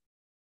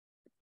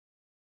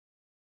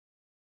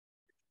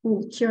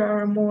 Ooh, here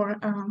are more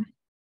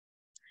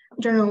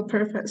general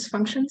purpose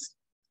functions.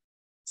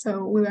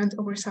 So we went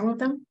over some of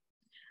them.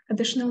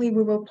 Additionally,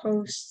 we will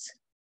post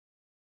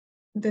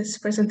this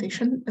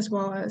presentation as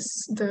well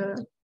as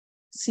the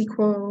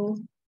SQL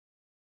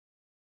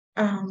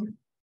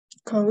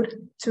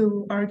code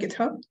to our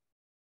GitHub,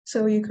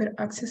 so you could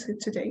access it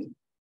today.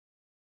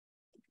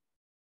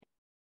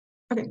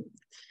 Okay,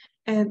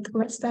 and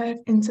let's dive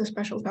into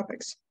special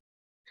topics.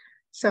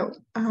 So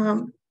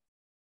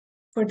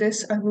for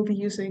this, I will be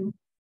using,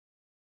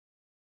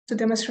 to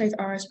demonstrate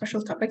our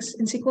special topics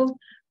in SQL,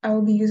 I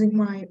will be using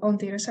my own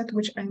data set,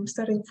 which I'm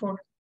studying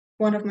for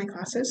one of my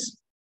classes.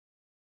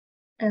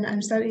 And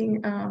I'm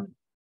studying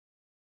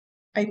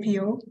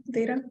IPO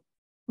data,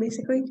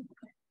 basically.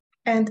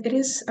 And it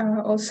is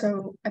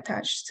also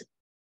attached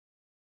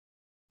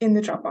in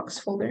the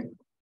Dropbox folder.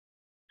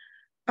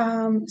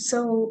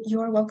 So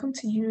you are welcome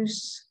to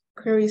use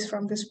queries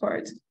from this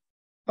part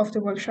of the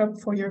workshop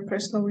for your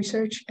personal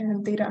research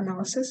and data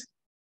analysis.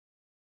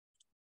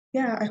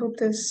 Yeah, I hope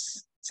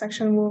this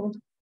section will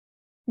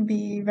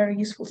be very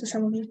useful to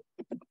some of you.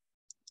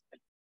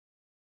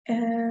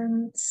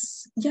 And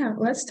yeah,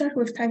 let's start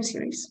with time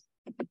series.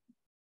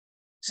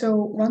 So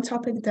one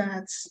topic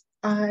that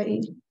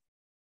I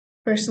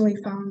personally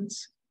found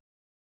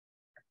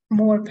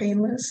more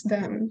painless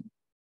than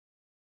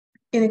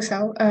in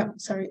Excel,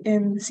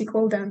 in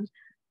SQL than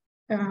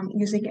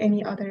using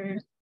any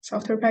other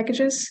software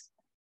packages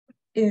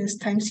is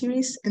time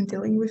series and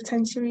dealing with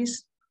time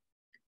series.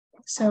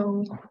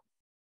 So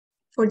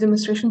for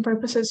demonstration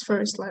purposes,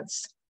 first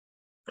let's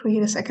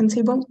create a second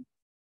table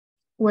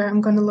where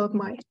I'm going to load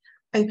my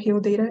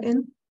IPO data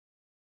in.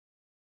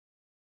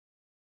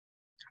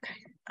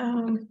 Okay,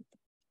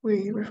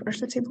 we refresh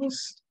the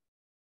tables,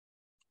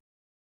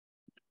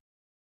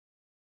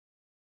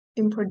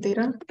 import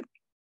data,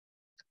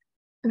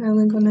 and then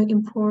we're going to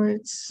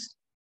import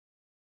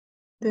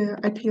the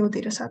IPO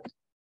dataset.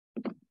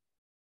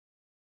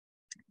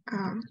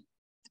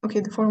 Okay,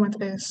 the format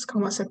is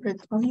comma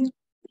separate value,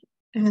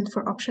 and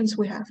for options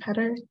we have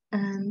header,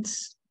 and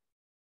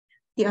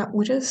yeah,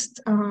 we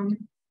just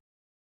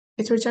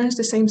it returns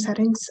the same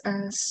settings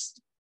as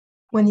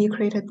when you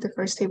created the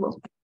first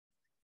table.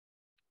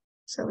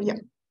 So yeah,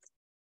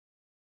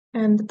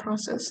 and the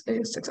process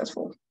is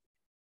successful.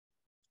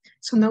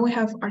 So now we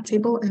have our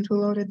table and we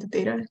loaded the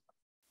data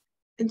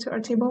into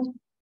our table,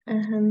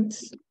 and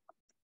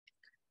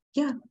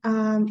yeah,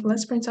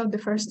 let's print out the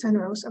first 10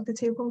 rows of the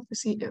table to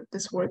see if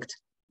this worked.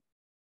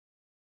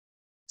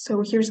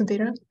 So here's the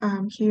data.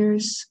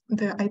 Here's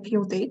the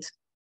IPO date,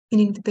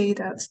 meaning the day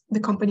that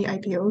the company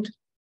IPO'd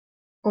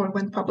or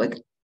went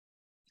public.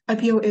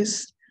 IPO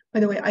is, by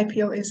the way,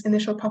 IPO is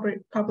initial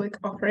public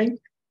offering.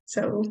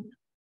 So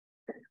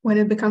when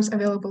it becomes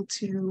available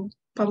to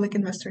public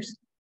investors.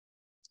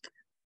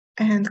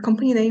 And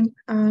company name,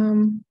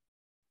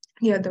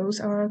 yeah,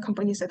 those are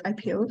companies that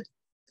IPO'd.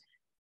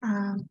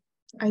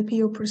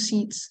 IPO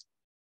proceeds,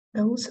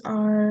 those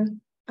are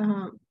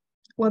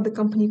what the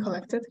company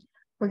collected.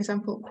 For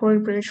example,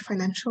 Corebridge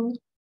Financial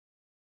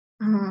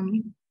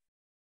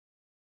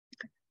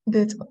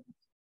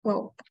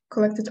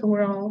collected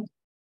overall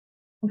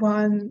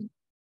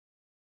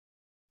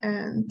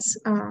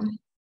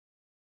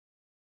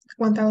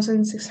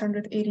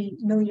 1,680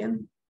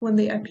 million when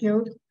they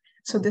IPO'd.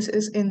 So this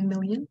is in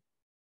million.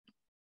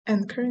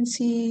 And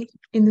currency,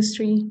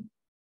 industry,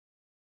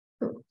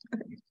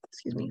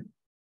 excuse me,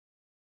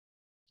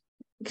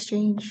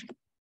 exchange,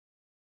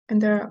 and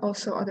there are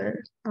also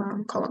other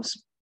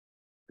columns.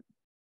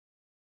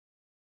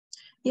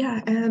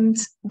 Yeah, and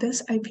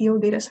this IPO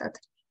dataset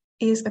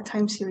is a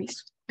time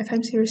series. A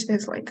time series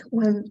is like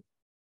when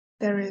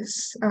there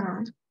is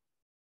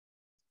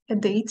a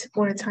date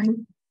or a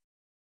time,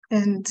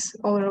 and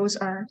all rows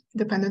are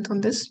dependent on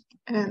this.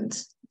 And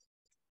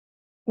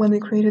when we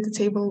created the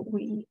table,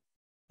 we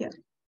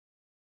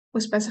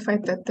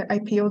specified that the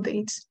IPO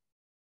date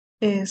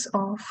is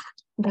of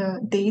the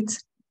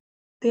date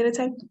data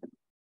type,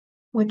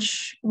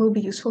 which will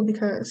be useful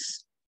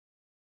because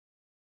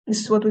this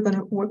is what we're going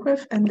to work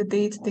with, and the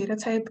date data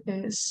type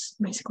is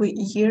basically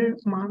year,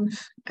 month,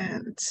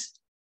 and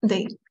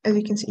day, as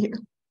you can see here.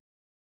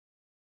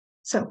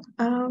 So,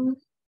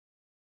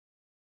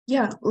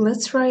 yeah,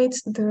 let's write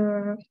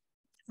the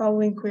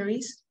following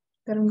queries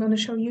that I'm going to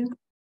show you,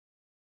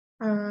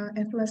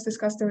 and let's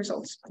discuss the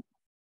results.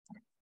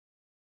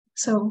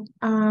 So,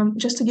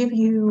 just to give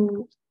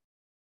you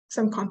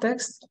some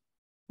context,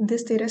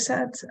 this data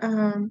set,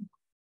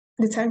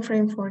 the time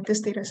frame for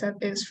this data set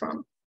is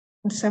from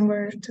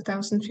December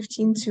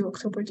 2015 to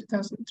October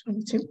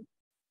 2022.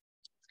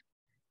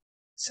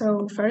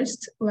 So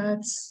first,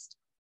 let's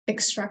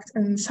extract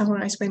and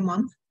summarize by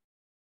month.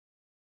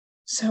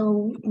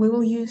 So we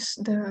will use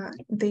the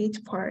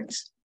date part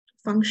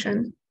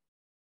function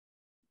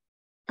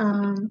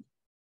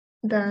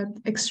that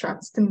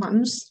extracts the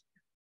months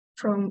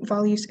from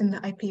values in the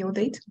IPO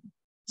date.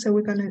 So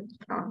we're gonna,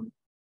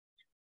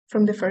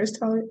 from the first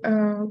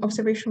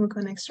observation, we're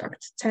gonna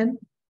extract 10,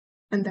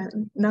 and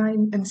then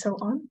 9, and so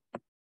on.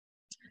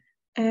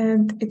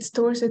 And it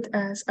stores it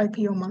as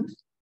IPO month.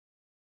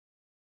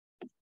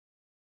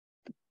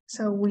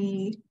 So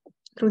we,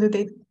 through the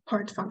date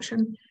part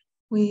function,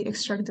 we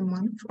extract the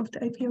month of the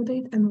IPO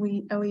date and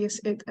we alias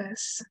it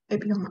as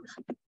IPO month.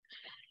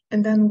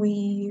 And then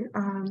we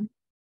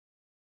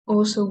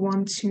also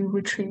want to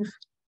retrieve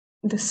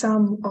the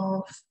sum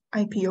of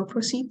IPO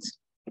proceeds.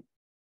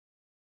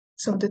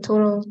 So the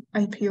total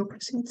IPO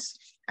proceeds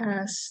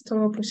as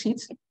total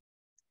proceeds.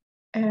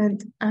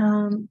 And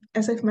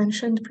as I've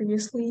mentioned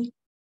previously,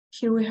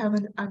 here we have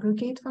an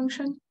aggregate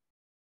function.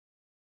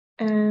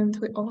 And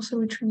we also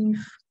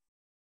retrieve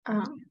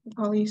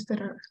values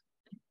that are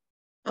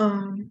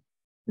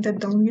that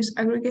don't use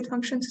aggregate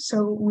functions.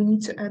 So we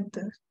need to add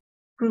the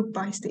group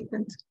by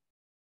statement.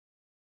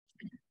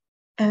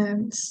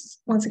 And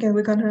once again,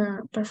 we're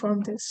gonna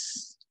perform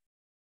this.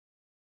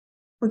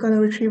 We're gonna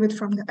retrieve it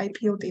from the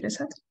IPO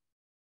dataset,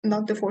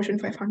 not the Fortune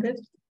 500.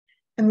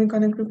 And we're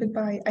gonna group it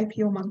by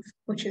IPO month,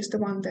 which is the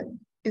one that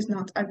is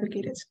not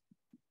aggregated.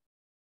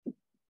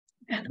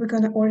 And we're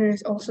gonna order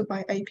it also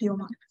by IPO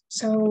month.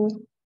 So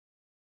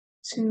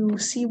to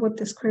see what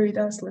this query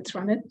does, let's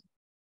run it.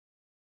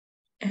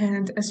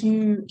 And as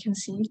you can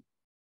see,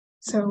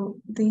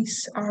 so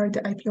these are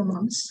the IPO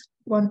months,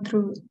 1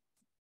 through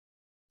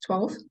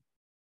 12.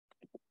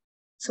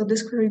 So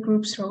this query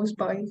groups rows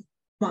by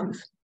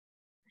month.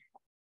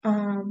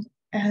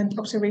 And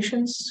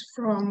observations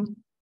from,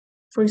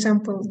 for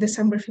example,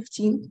 December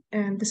 15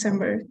 and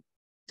December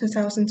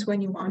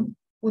 2021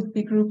 would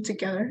be grouped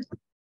together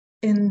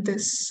in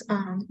this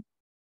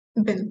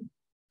bin,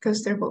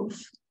 because they're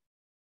both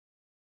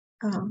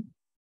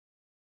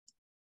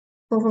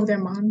of their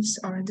months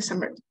are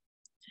December.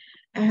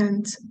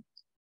 And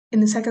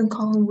in the second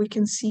column, we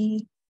can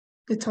see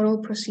the total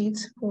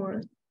proceeds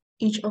for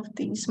each of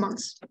these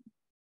months.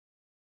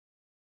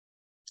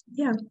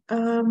 Yeah,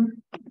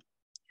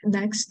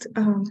 next,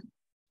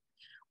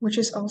 which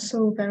is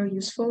also very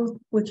useful,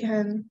 we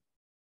can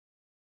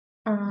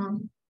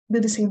do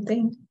the same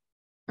thing,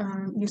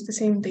 use the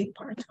same date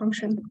part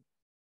function,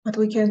 but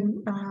we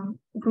can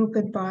group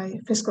it by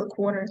fiscal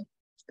quarter,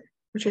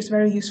 which is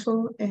very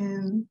useful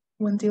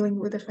when dealing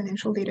with a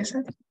financial data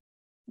set.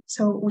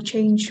 So we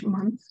change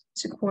month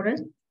to quarter.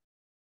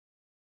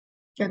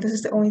 Yeah, this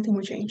is the only thing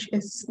we change.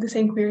 It's the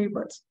same query,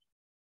 but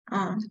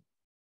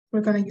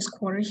we're gonna use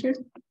quarter here.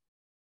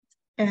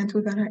 And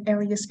we're gonna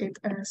alias it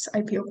as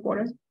IPO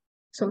quarter.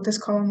 So this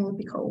column will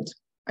be called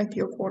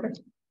IPO quarter.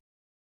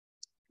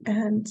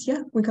 And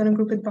yeah, we're gonna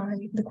group it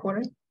by the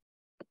quarter.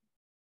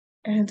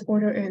 And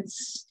order it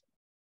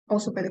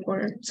also by the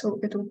quarter. So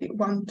it will be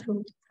 1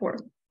 through 4.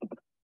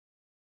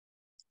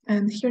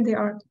 And here they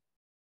are.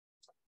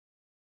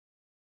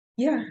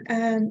 Yeah,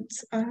 and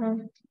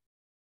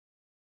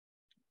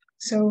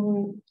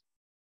so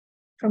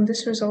from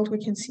this result, we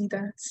can see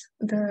that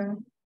the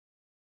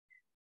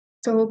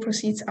total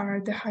proceeds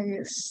are the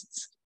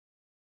highest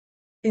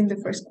in the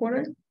first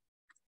quarter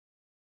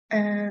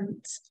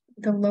and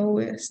the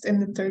lowest in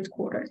the third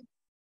quarter.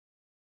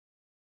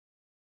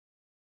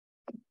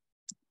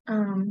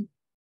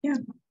 Yeah.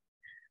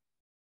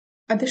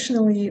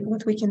 Additionally,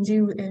 what we can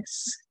do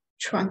is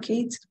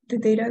truncate the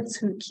data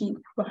to keep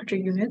larger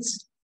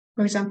units,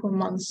 for example,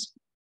 months.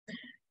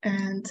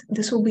 And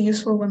this will be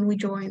useful when we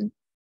join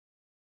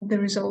the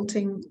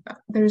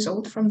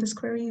result from this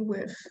query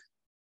with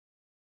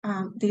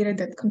data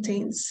that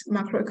contains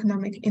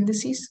macroeconomic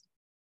indices,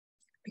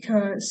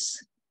 because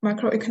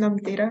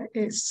macroeconomic data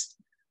is,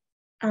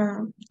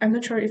 I'm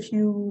not sure if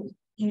you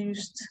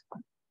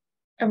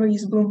ever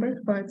used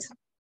Bloomberg, but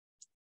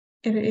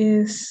it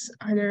is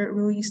either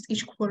released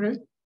each quarter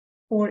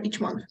or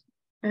each month.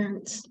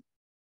 And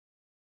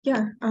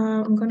yeah,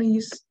 I'm gonna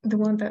use the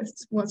one that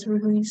was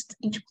released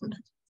each month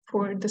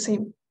for the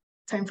same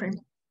time frame.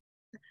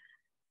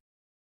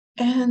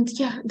 And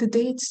yeah, the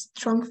dates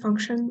trunc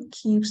function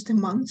keeps the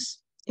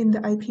months in the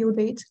IPO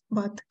date,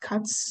 but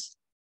cuts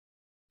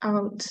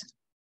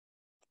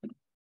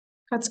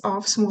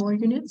off smaller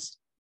units.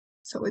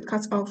 So it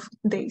cuts off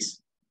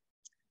days.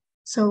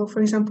 So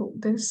for example,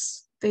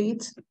 this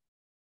date,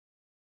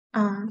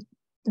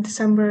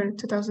 December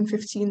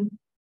 2015,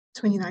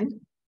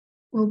 29,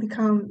 will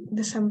become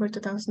December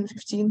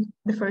 2015,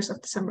 the 1st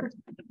of December.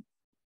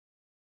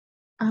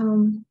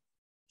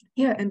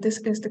 Yeah, and this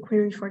is the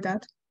query for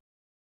that.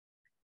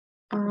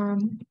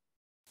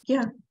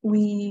 Yeah,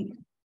 we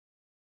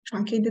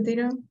truncate the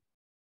data.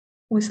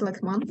 We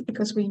select month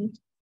because we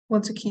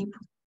want to keep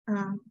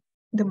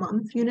the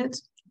month unit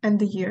and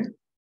the year,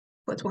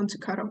 but want to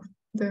cut off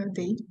the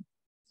day.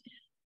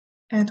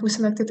 And we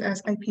select it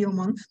as IPO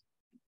month.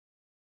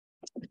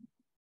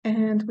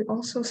 And we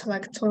also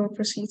select total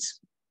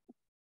proceeds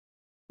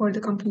for the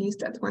companies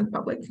that went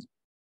public.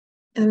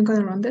 And we're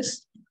going to run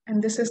this,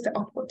 and this is the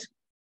output.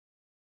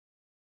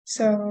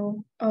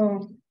 So,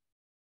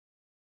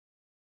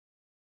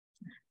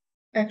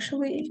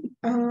 actually,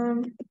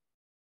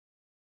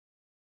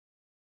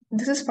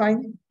 this is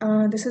fine.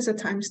 This is a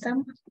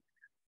timestamp,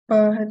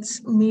 but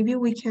maybe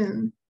we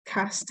can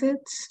cast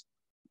it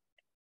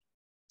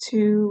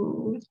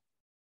to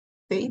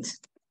date.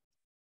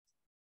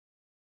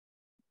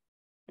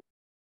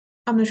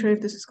 I'm not sure if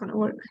this is going to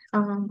work,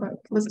 but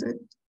let's do it.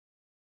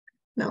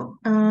 No,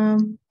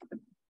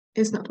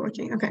 it's not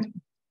working. Okay.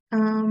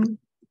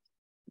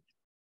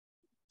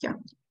 Yeah.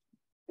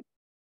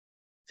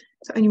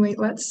 So anyway,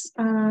 let's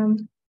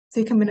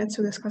take a minute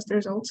to discuss the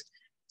results.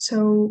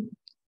 So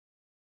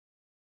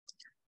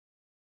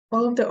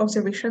all of the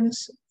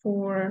observations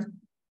for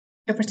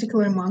a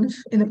particular month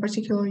in a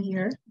particular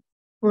year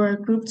were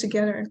grouped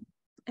together,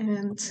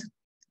 and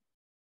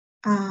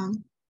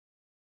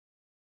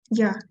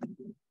yeah,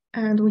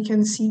 and we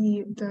can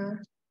see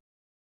the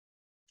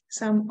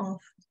sum of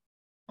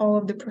all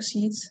of the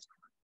proceeds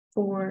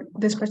for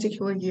this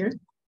particular year.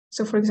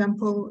 So for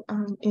example,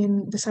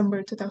 in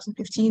December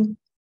 2015,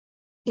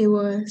 it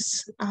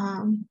was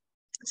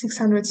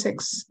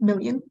 606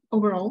 million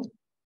overall.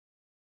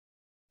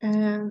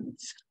 And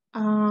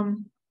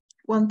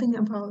one thing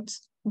about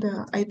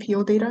the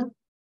IPO data,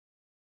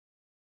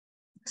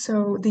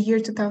 so the year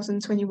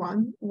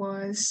 2021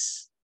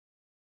 was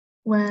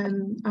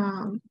when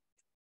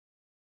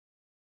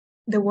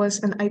there was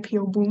an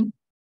IPO boom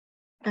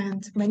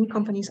and many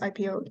companies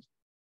IPO'd,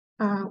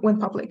 went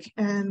public,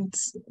 and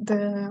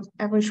the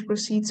average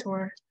proceeds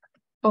were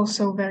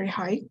also very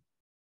high.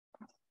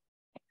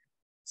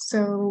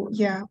 So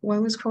yeah,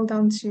 when we scroll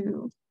down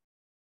to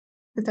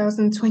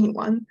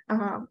 2021,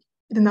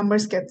 the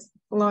numbers get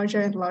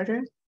larger and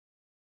larger.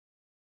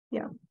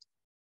 Yeah.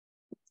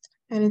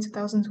 And in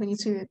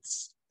 2022,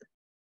 it's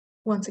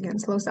once again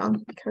slows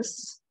down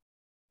because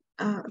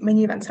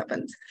many events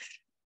happened.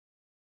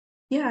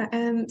 Yeah,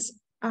 and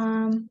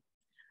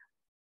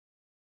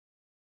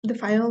the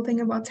final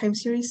thing about time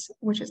series,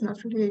 which is not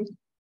really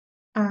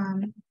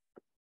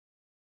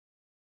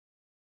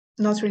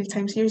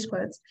time series,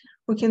 but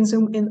we can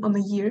zoom in on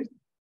a year.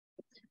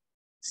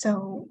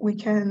 So we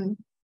can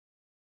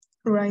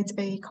write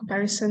a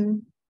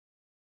comparison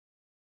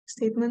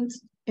statement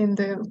in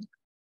the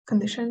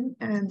condition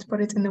and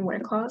put it in the where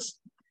clause.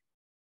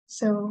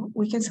 So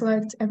we can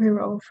select every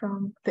row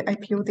from the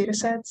IPO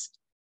datasets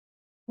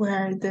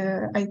where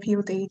the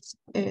IPO date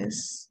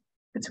is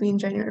between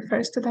January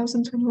 1st,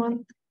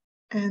 2021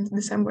 and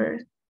December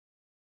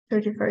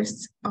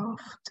 31st of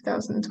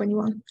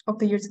 2021, of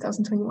the year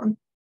 2021.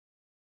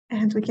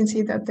 And we can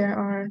see that there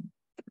are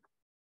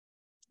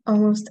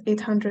almost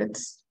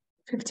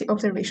 850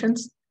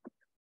 observations.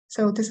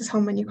 So this is how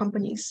many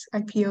companies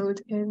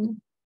IPO'd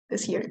in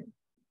this year.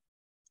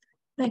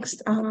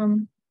 Next,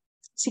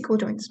 SQL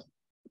joins.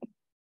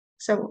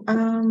 So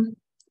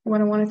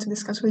what I wanted to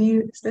discuss with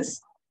you is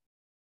this.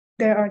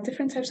 There are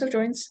different types of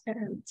joins,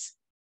 and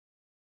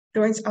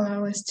joins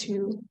allow us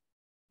to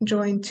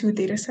join two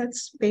data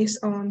sets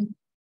based on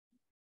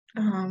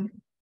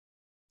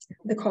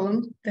the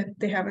column that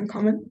they have in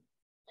common.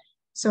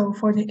 So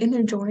for the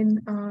inner join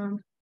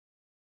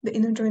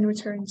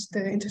returns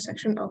the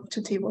intersection of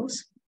two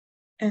tables.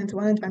 And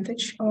one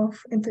advantage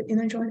of the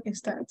inner join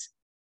is that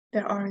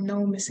there are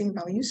no missing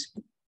values.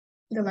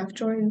 The left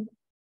join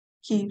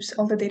keeps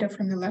all the data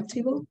from the left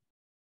table.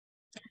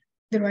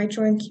 The right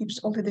join keeps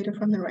all the data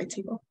from the right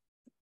table.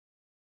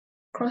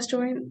 Cross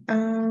join,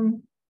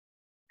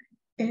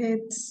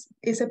 it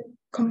is a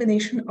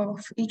combination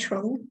of each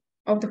row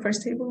of the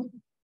first table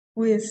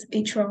with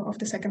each row of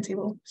the second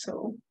table.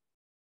 So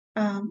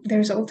the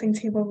resulting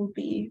table will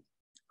be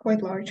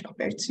quite large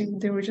compared to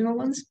the original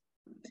ones.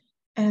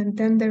 And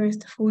then there is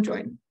the full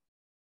join,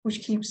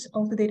 which keeps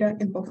all the data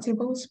in both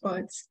tables,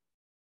 but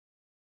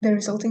the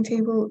resulting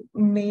table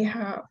may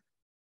have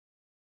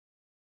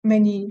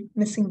many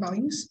missing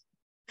values.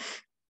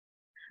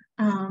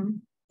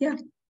 Yeah.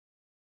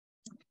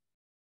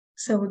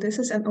 So this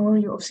is an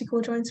overview of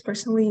SQL joins.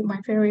 Personally,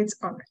 my favorites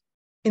are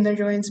inner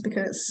joins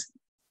because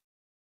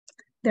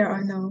there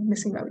are no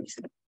missing values.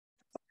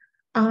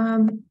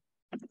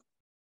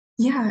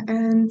 Yeah,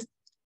 and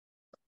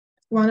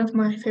one of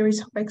my favorite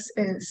topics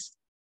is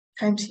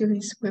time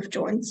series with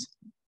joins.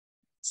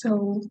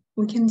 So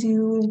we can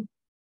do,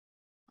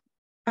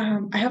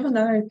 I have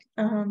another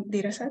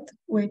data set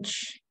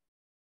which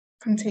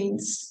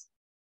contains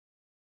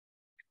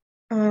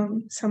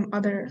some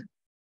other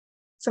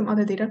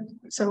data,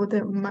 so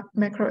the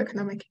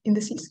macroeconomic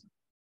indices.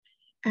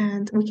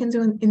 And we can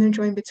do an inner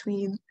join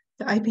between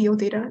the IPO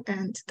data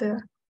and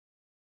the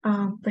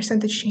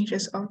percentage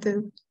changes of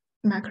the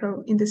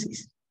macro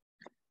indices.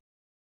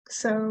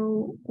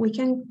 So we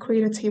can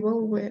create a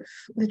table with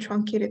the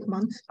truncated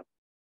month.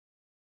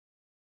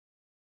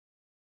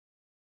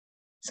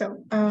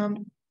 So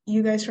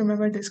you guys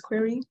remember this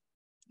query?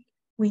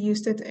 We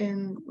used it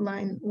in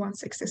line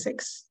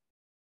 166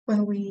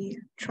 when we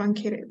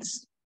truncated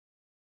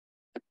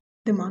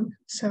the month.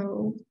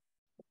 So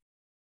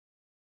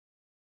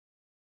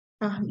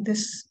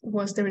this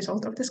was the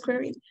result of this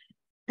query.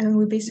 And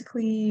we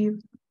basically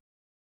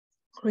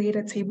create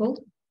a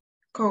table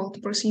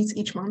called proceeds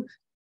each month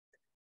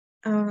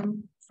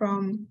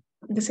from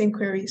the same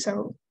query.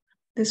 So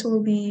this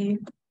will be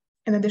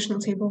an additional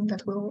table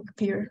that will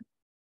appear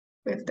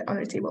with the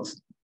other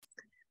tables.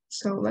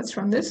 So let's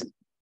run this.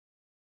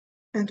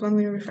 And when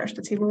we refresh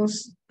the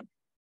tables,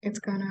 it's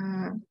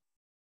gonna,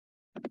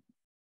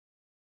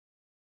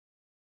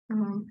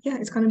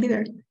 it's gonna be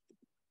there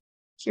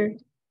here.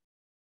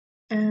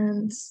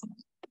 And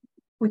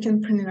we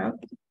can print it out.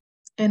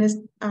 And it's,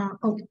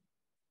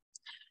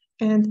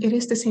 and it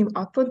is the same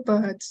output,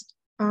 but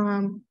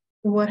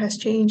what has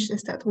changed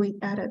is that we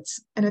added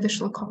an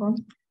additional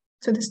column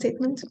to the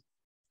statement.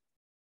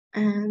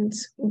 And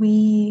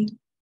we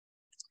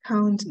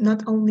count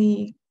not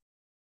only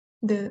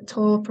the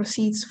total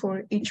proceeds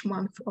for each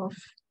month of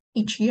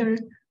each year,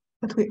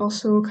 but we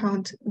also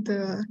count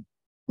the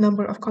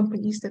number of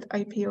companies that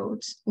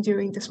IPO'd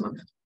during this month.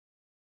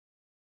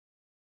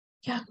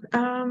 Yeah,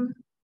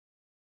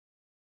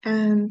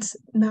 and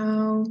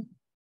now,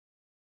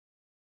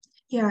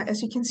 yeah,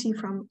 as you can see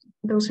from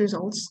those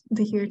results,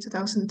 the year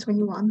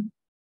 2021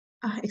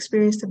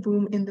 experienced a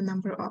boom in the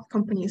number of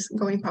companies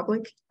going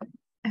public,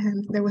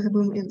 and there was a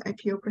boom in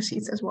IPO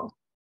proceeds as well.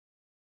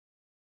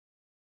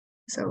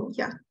 So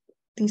yeah,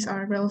 these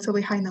are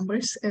relatively high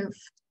numbers if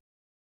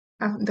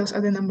those are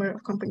the number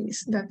of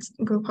companies that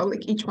go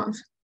public each month.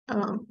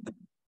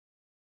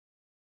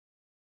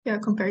 Yeah,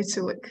 compared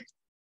to like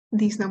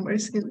these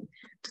numbers in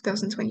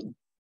 2020.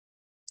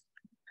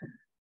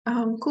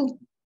 Cool.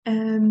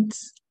 And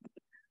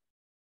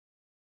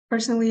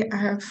personally, I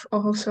have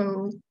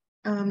also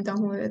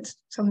downloaded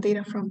some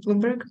data from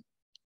Bloomberg.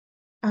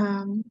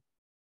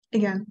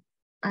 Again,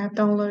 I have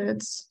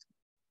downloaded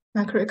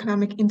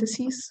macroeconomic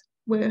indices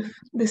with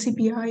the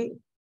CPI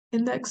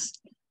index,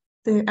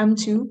 the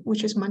M2,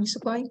 which is money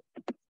supply,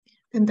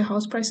 and the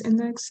house price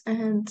index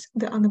and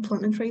the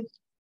unemployment rate.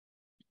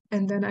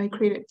 And then I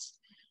created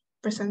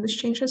percentage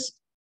changes,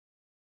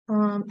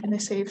 and I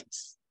saved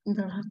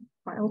the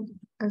file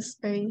as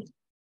a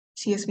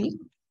CSV.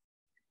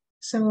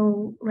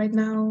 So right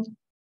now,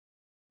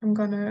 I'm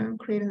gonna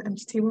create an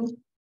empty table,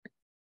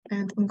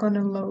 and I'm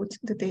gonna load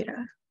the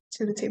data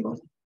to the table.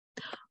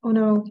 Oh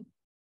no.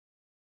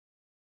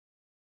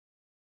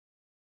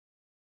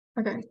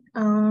 Okay,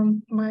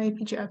 my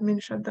PG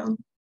admin shut down.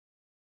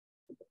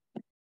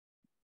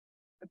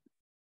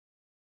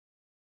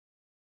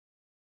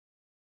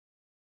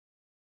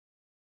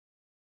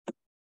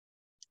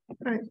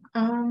 All right,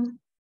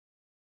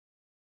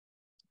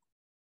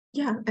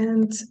 yeah,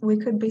 and we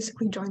could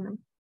basically join them.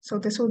 So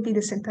this would be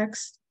the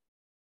syntax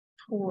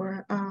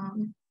for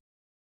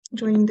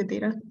joining the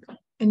data,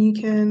 and you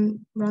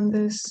can run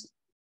this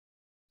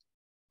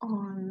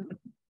on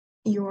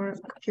your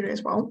computer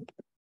as well.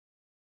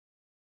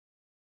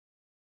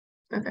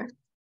 Okay,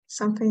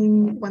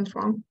 something went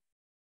wrong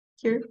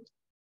here.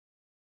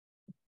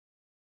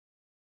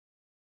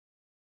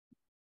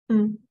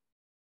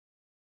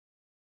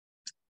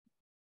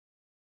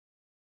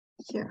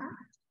 Yeah,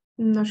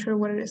 I'm not sure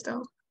what it is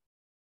though.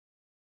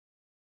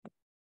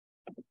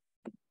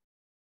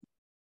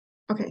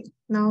 Okay,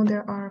 now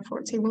there are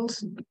 4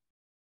 tables.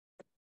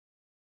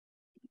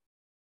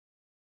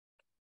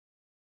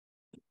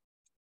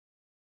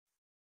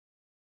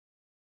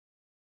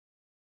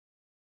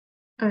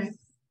 All right,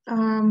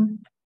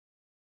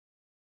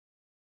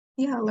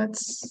 yeah,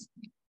 let's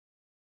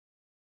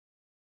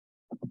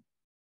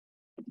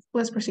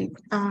proceed.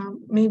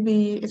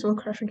 Maybe it will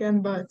crash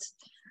again, but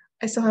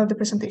I still have the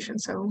presentation,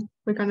 so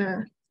we're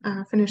gonna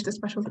finish the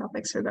special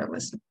topics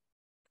regardless.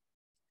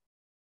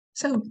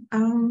 So,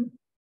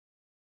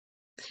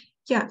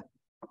 yeah.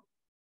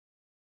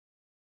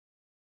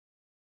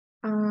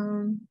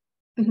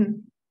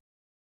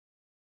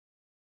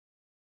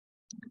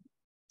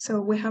 So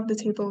we have the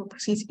table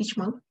proceeds each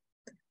month,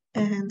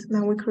 and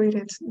now we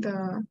created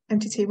the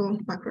empty table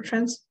macro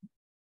trends,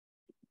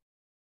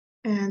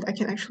 and I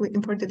can actually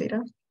import the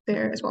data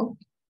there as well,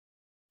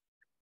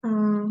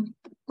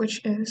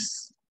 which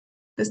is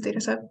this data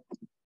set.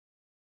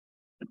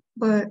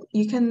 but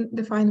you can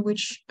define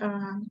which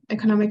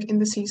economic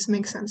indices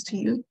make sense to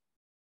you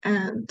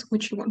and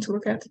which you want to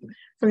look at.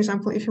 For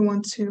example, if you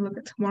want to look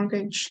at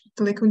mortgage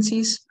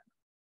delinquencies,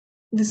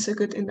 this is a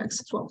good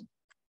index as well.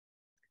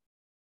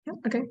 Yeah,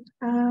 okay.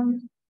 All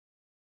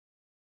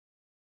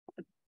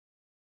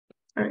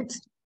right.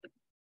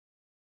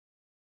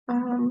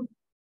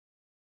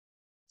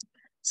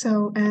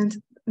 So, and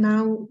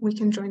now we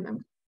can join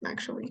them,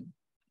 actually.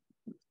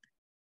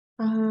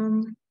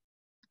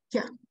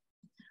 Yeah,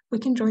 we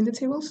can join the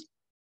tables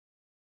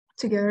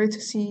together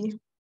to see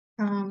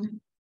the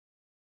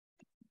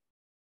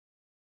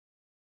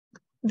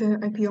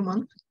IPO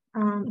month,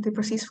 the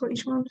proceeds for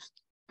each month,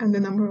 and the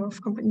number of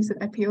companies that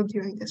IPO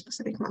during the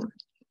specific month.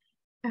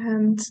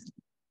 And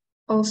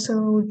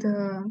also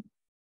the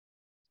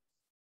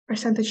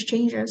percentage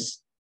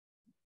changes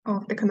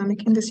of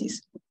economic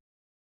indices.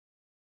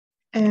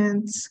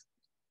 And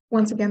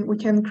once again, we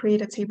can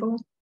create a table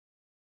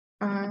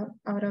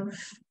out of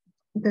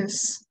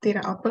this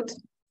data output.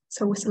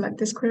 So we select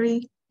this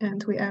query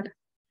and we add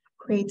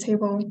create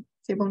table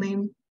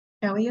name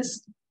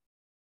alias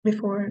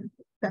before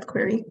that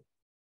query.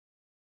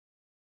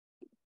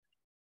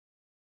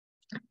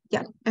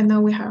 Yeah, and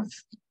now we have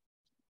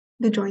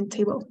the joined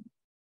table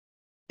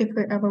if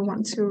we ever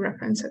want to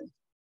reference it.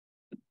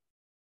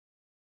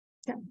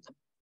 Yeah.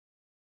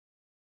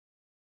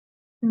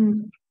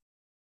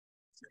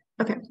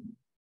 Okay.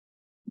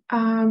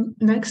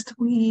 Next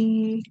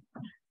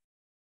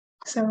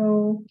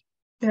so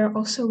there are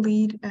also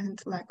lead and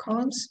lag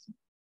columns.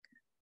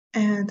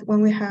 And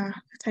when we have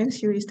time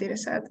series data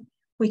set,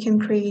 we can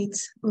create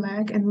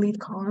lag and lead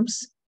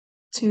columns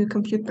to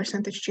compute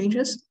percentage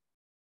changes.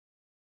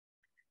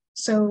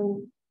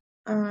 So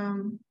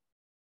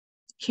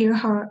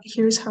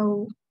here's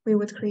how we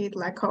would create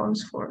lag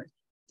columns for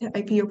the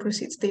IPO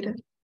proceeds data.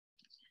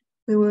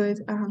 We would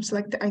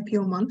select the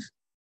IPO month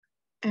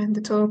and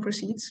the total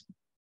proceeds,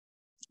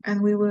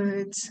 and we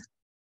would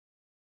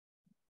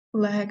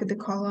lag the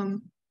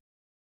column.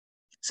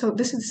 So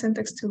this is the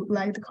syntax to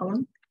lag the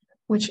column,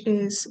 which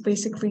is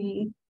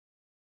basically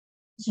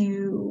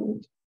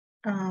you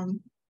lag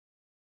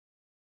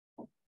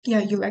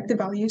the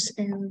values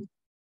in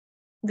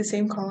the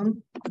same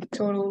column,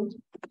 total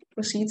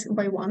proceeds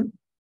by 1.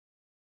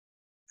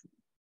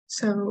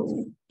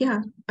 So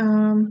yeah,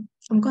 I'm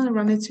gonna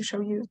run it to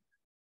show you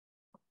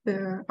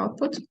the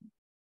output.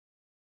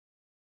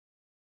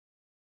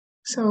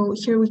 So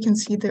here we can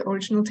see the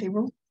original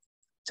table,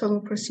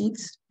 total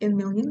proceeds in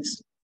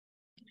millions.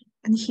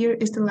 And here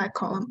is the lag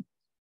column.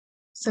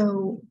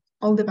 So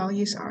all the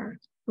values are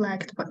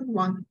lagged by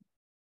 1.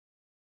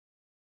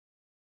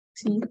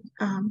 See,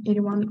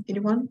 81,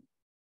 81,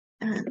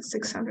 and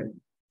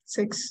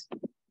 606.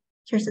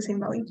 Here's the same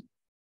value.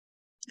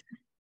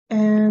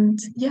 And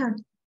yeah,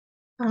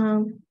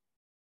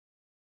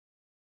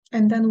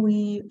 and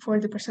then for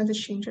the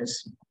percentage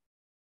changes,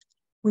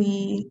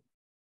 we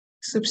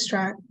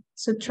subtract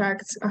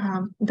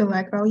the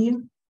lag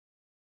value,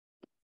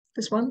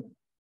 this one,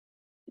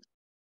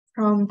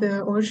 from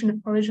the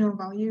original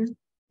value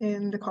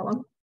in the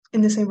column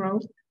in the same row.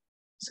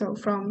 So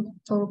from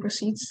total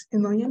proceeds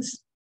in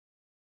millions,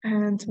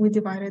 and we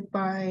divide it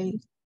by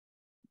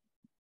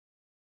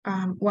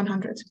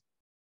 100,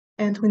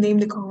 and we name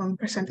the column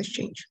percentage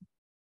change.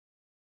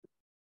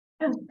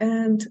 Yeah,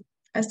 and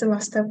as the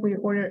last step, we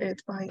order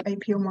it by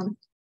IPO month.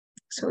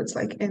 So it's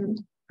like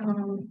in,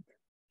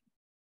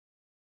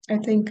 I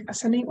think,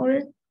 ascending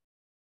order.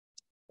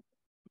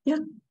 Yeah.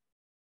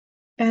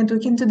 And we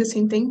can do the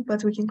same thing,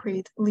 but we can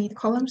create lead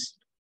columns.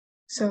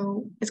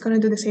 So it's going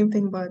to do the same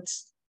thing, but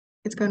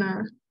it's going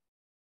to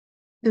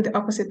do the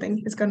opposite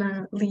thing. It's going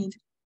to lead.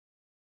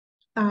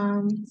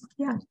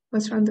 Yeah,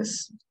 let's run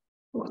this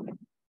one.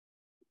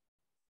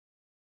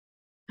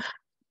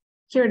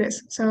 Here it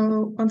is.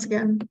 So once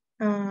again,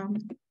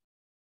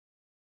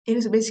 it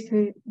is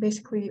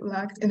basically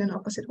lagged in an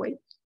opposite way.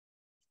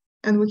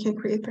 And we can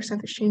create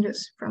percentage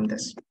changes from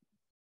this.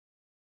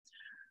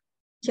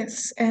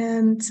 Yes,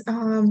 and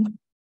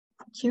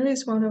here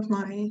is one of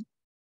my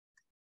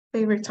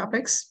favorite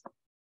topics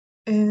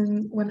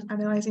when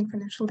analyzing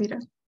financial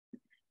data.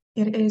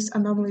 It is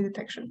anomaly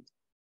detection.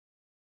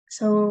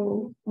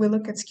 So we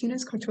look at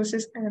skewness,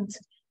 kurtosis, and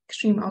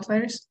extreme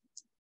outliers.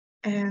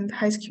 And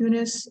high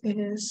skewness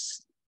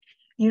is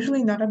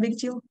usually not a big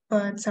deal,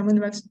 but some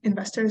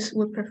investors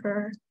would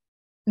prefer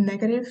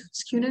negative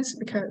skewness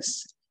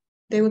because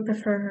they would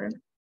prefer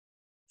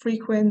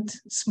frequent,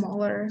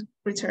 smaller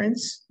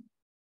returns,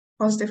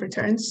 positive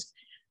returns,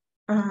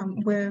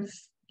 with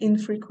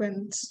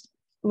infrequent,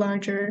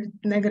 larger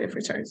negative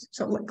returns,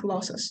 so like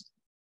losses.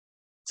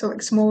 So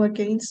like smaller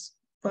gains,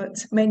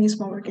 but many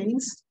smaller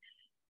gains,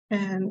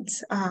 and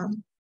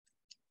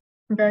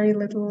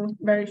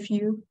very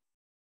few,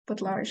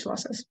 but large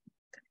losses.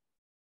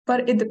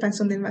 But it depends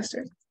on the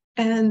investor.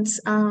 And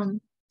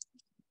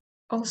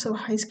also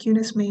high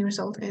skewness may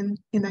result in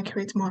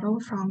inaccurate model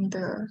from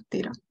the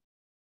data.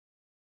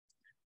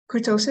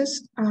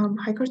 Kurtosis,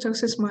 high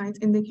kurtosis might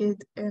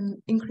indicate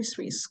an increased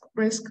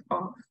risk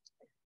of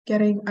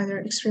getting either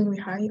extremely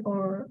high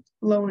or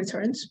low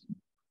returns,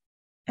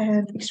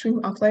 and extreme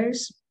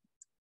outliers.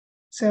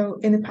 So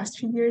in the past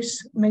few years,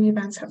 many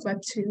events have led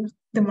to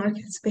the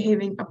markets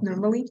behaving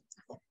abnormally.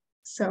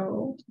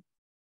 So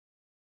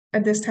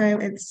at this time,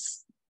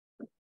 it's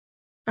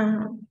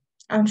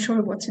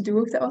unsure what to do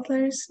with the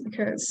outliers,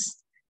 because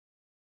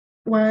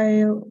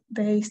while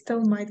they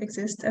still might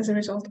exist as a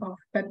result of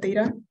bad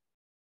data,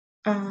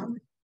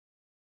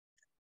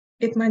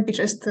 it might be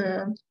just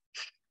the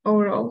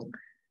overall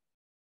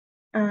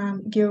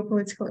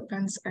geopolitical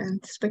events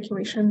and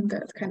speculation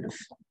that kind of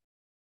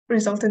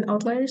result in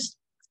outliers,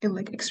 in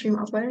like extreme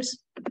outliers.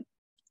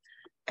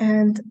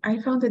 And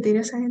I found a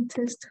data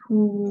scientist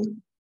who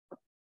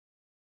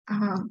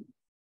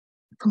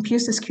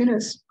computes the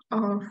skewness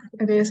of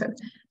a data set.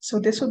 So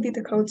this would be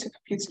the code to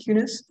compute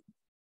skewness,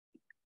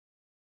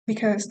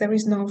 because there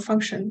is no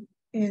function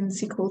in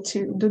SQL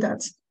to do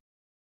that.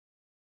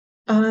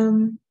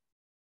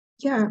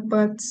 Yeah,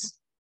 but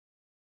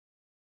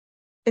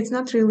it's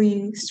not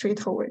really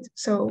straightforward.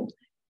 So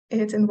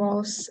it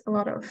involves a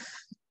lot of,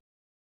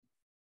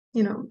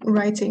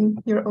 writing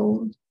your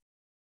own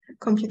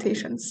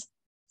computations.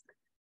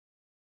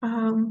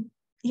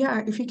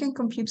 Yeah, if you can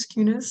compute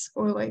skewness,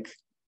 or like,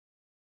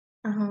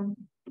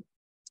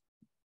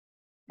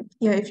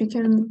 yeah, if you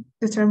can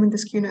determine the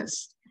skewness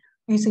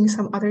using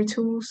some other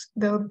tools,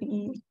 that would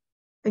be,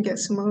 I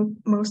guess,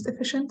 most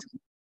efficient.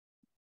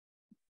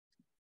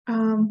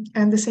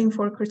 And the same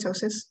for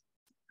kurtosis.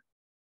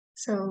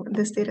 So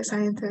this data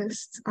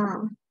scientist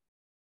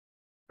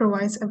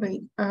provides a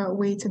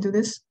way to do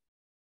this.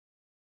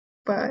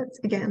 But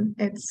again,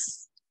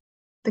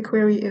 the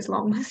query is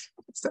long.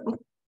 So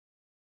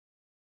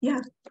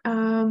yeah,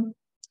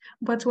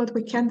 but what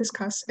we can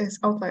discuss is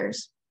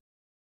outliers.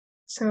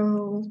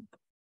 So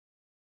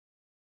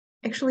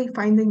actually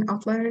finding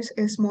outliers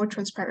is more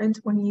transparent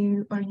when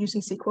you are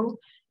using SQL,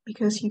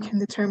 because you can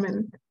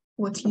determine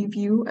what you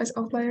view as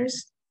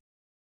outliers.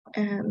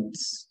 And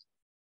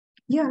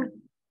yeah,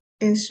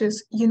 it's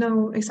just,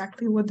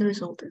 exactly what the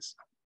result is.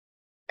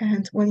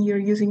 And when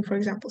you're using, for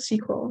example,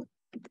 SQL,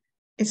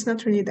 it's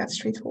not really that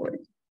straightforward.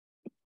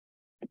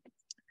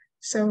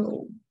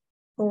 So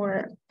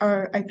for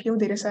our IPO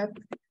dataset,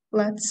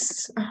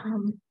 let's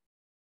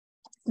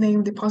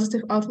name the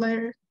positive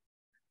outlier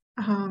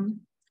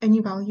any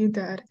value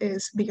that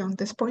is beyond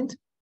this point.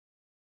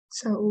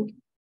 So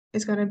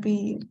it's gonna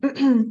be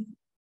 1.5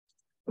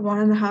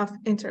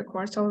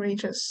 interquartile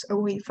ranges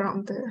away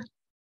from the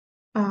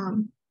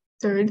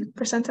third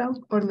percentile,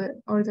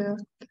 or the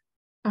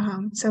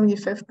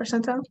 75th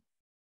percentile,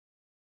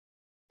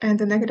 and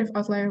the negative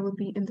outlier will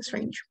be in this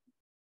range.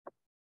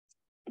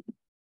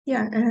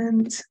 Yeah,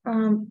 and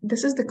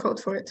this is the code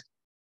for it,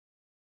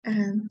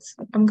 and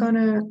I'm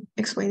gonna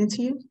explain it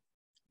to you.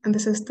 And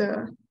this is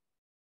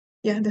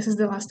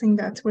the last thing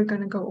that we're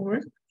gonna go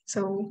over.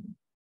 So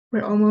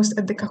we're almost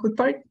at the Kahoot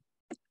part.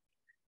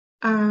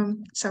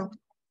 So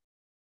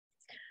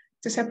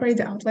to separate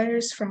the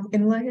outliers from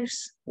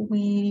inliers,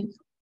 we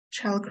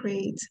shall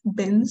create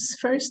bins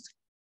first.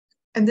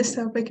 And this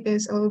topic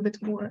is a little bit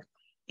more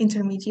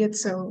intermediate,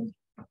 so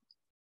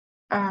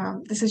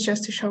this is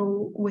just to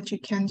show what you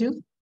can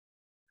do.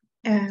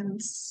 And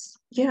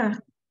yeah,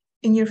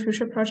 in your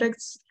future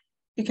projects,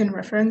 you can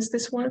reference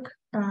this work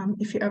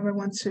if you ever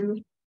want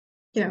to,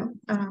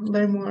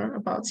 learn more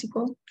about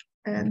SQL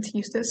and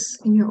use this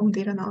in your own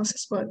data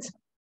analysis. But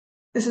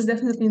this is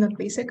definitely not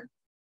basic.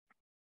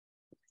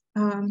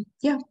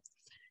 Yeah.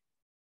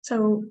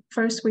 So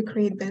first we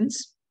create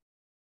bins,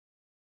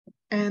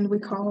 and we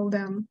call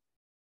them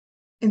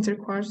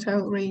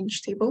interquartile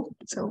range table,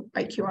 so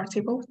IQR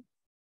table.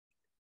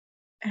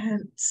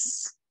 And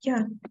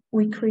yeah,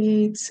 we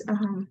create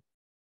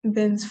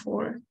bins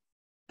for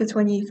the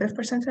 25th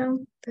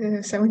percentile,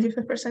 the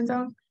 75th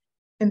percentile,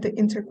 and the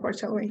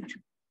interquartile range.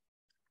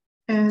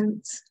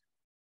 And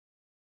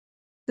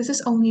this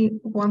is only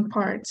one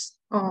part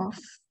of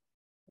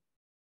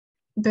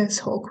this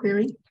whole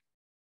query.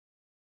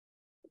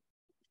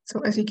 So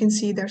as you can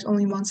see, there's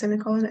only one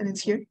semicolon, and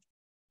it's here.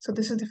 So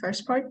this is the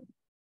first part.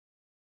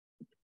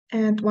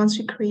 And once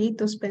we create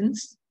those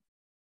bins,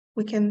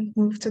 we can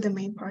move to the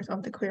main part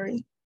of the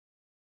query.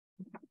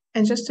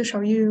 And just to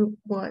show you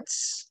what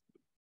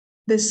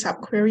this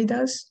subquery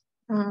does,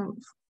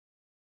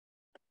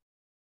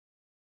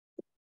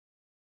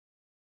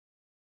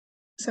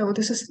 so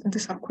this is the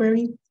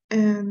subquery,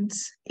 and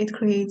it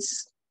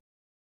creates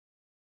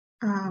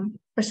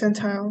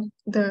percentile,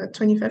 the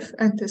 25th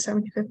and the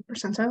 75th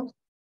percentile.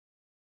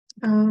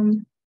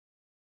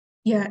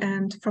 Yeah,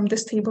 and from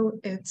this table,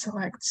 it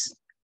selects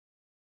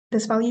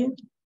this value,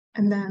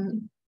 and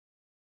then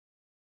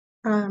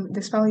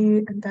this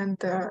value, and then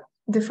the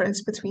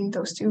difference between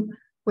those two,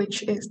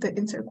 which is the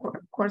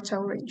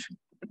interquartile range.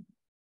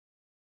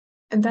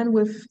 And then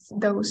with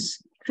those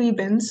 3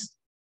 bins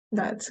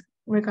that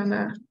we're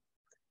gonna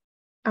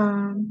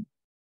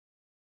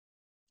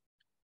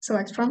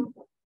select from,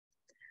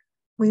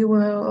 we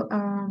will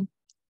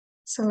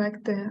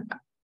select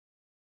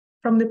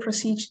from the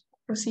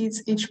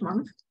proceeds each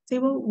month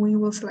table, we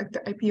will select the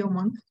IPO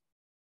month.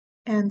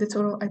 and the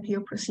total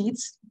IPO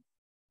proceeds,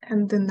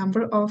 and the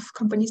number of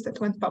companies that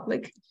went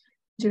public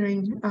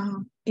during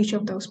each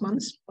of those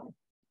months.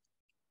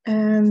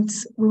 And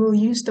we will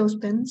use those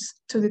bins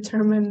to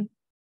determine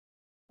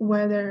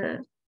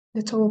whether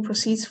the total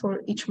proceeds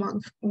for each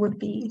month would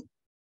be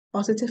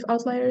positive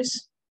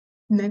outliers,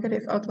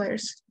 negative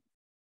outliers,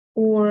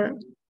 or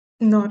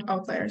not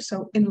outliers,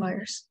 so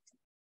inliers.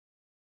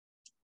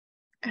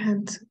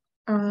 And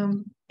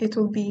it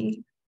will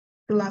be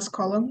the last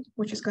column,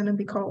 which is going to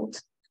be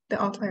called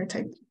the outlier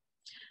type.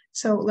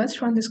 So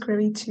let's run this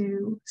query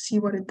to see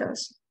what it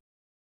does.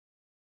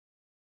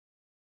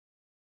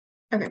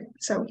 Okay,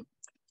 so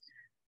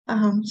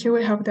here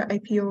we have the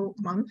IPO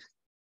month,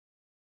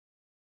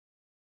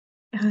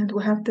 and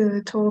we have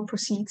the total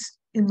proceeds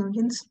in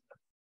millions,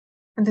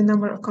 and the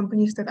number of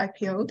companies that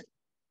IPO'd,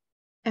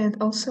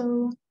 and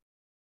also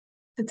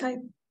the type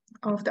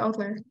of the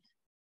outlier.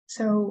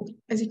 So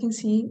as you can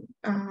see,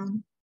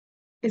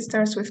 it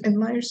starts with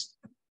inliers,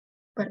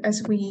 but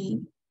as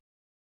we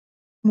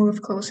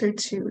move closer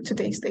to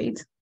today's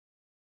date,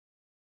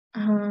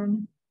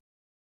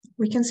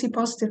 we can see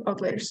positive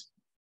outliers.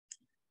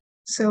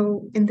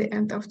 So in the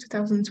end of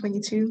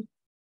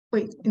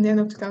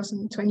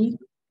 2020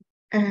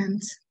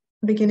 and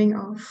beginning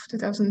of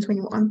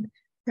 2021,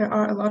 there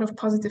are a lot of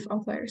positive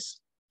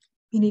outliers,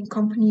 meaning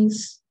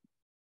companies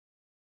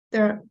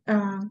that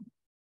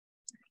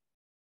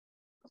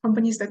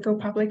go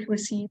public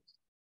receive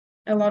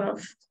a lot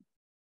of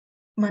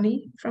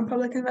money from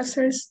public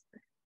investors.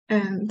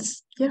 And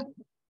yeah,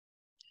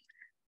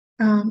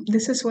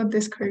 this is what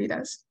this query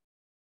does.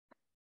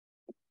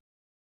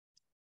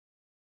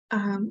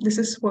 This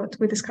is what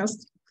we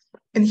discussed.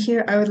 And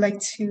here I would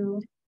like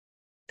to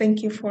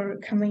thank you for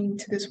coming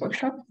to this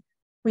workshop.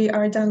 We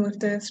are done with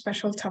the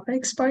special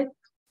topics part.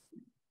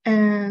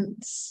 And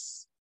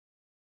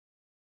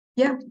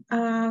yeah,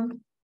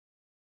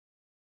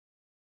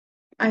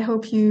 I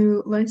hope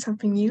you learned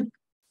something new.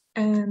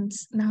 And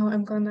now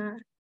I'm gonna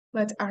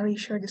let Ari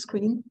share the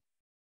screen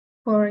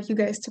for you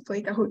guys to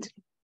play Kahoot.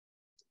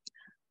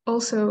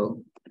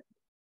 Also,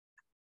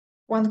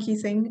 one key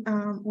thing,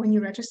 when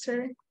you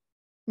register,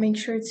 make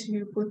sure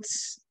to put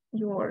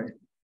your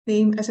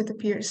name as it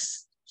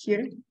appears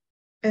here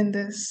in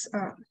this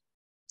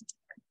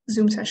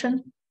Zoom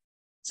session,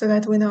 so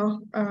that we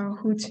know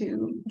who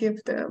to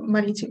give the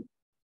money to.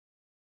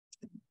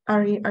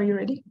 Ari, are you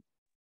ready?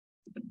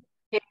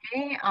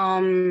 Okay,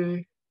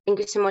 thank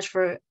you so much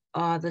for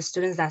the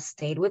students that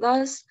stayed with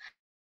us.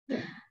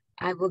 Yeah.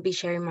 I will be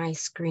sharing my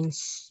screen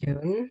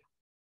soon.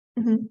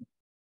 Mm-hmm.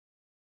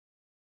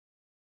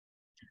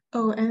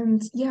 Oh,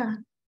 and yeah,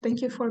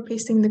 thank you for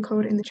pasting the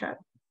code in the chat.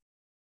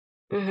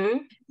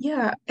 Mm-hmm.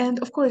 Yeah, and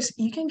of course,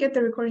 you can get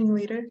the recording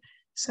later.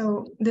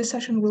 So this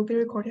session will be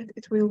recorded.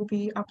 It will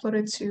be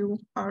uploaded to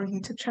our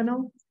YouTube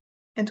channel,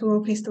 and we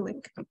will paste the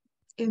link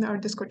in our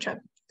Discord chat.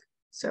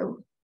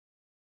 So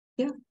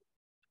yeah.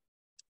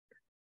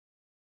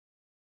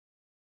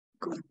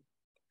 Cool.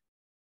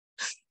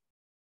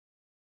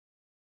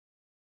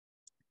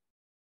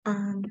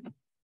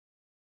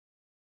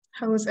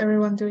 How is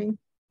everyone doing?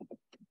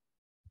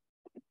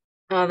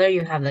 Oh, there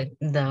you have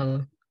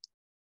the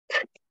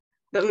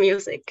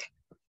music.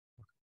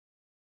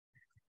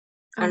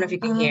 I don't know if you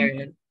can hear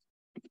it.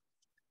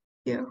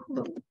 Yeah,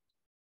 hold on.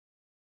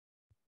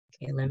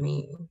 Okay, let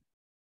me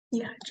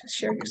Just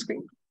share your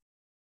screen.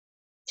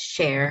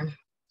 share.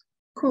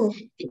 Cool.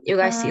 You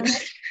guys see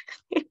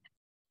that?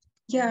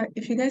 Yeah,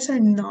 if you guys are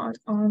not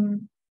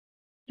on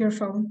your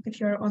phone, if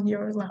you're on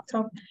your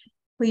laptop,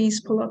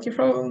 please pull out your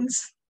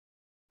phones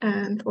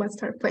and let's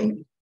start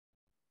playing.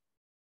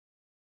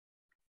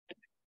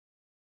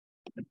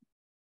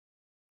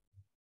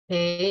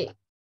 Okay.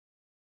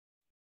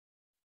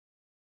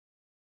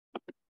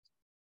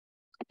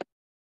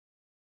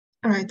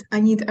 All right, I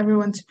need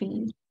everyone to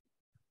be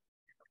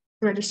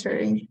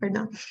registering right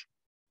now.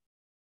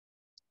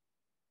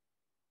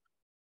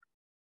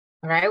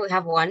 All right, we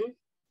have one.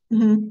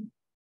 Mm-hmm.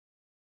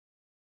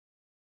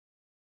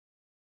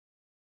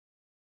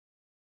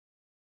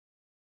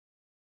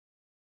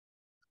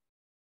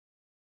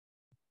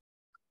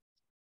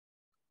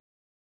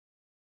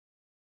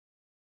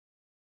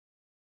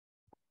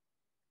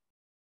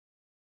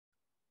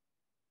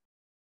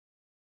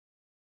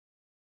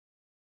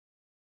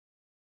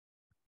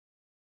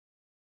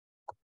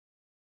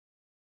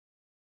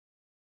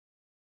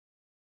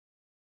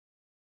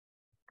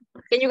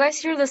 Can you guys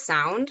hear the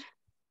sound?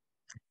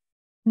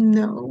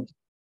 No.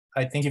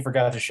 I think you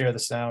forgot to share the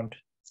sound.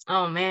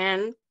 Oh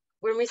man,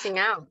 we're missing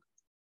out.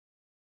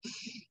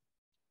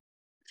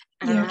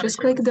 Yeah, just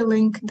click the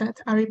link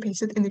that Ari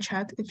pasted in the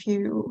chat if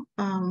you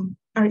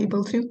are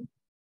able to.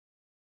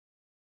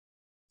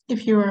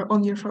 If you are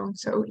on your phone,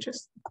 so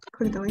just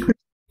click the link.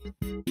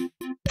 Can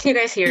you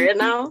guys hear it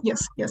now?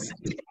 Yes, yes.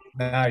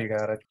 Now you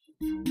got it.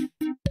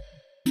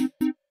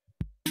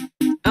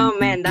 Oh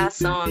man, that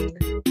song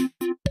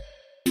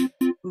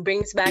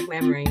brings back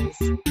memories.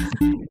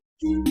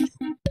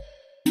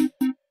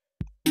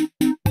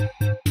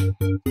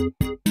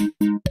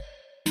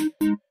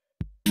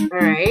 All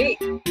right.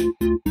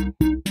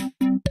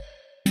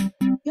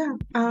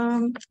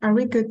 Yeah, are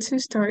we good to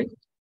start?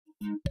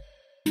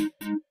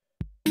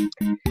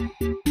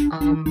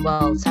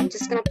 Well, so I'm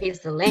just gonna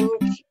paste the link,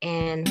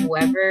 and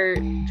whoever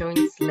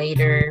joins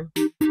later.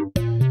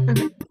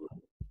 Okay.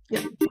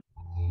 Yeah.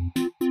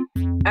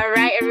 All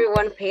right,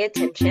 everyone, pay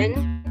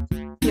attention.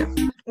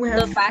 We have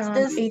The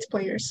fastest, 8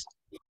 players.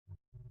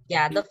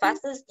 yeah, the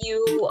fastest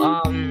you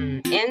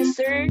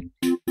answer,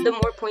 the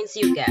more points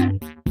you get.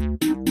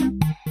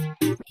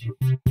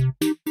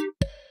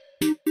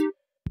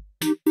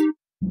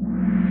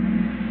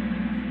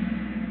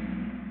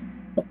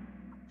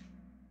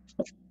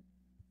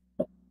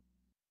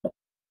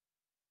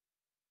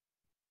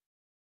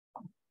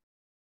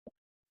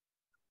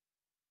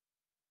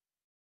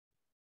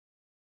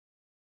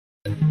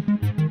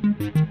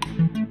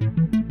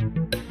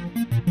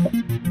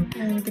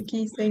 And the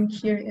key thing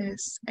here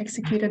is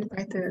executed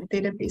by the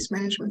database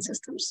management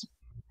systems.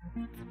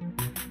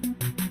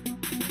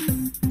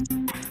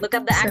 Look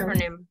at the So-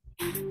 acronym.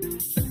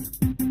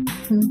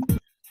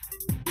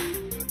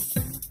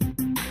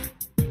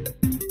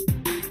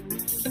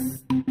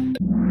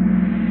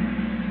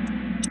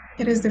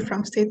 It is the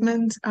from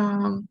statement.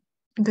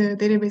 The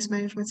database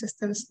management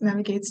systems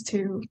navigates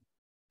to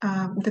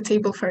the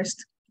table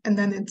first, and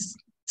then it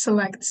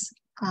selects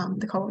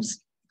the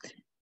columns.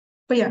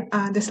 But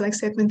yeah, the select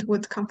statement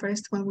would come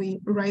first when we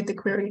write the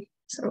query.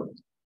 So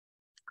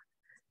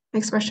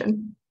next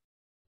question.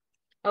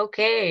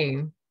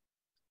 Okay.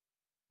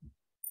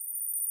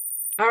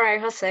 All right,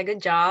 Jose,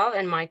 good job.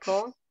 And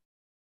Michael?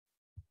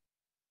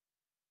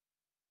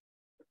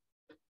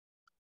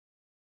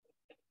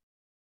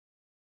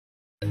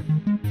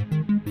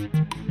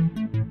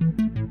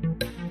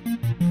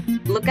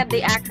 Look at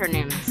the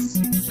acronyms.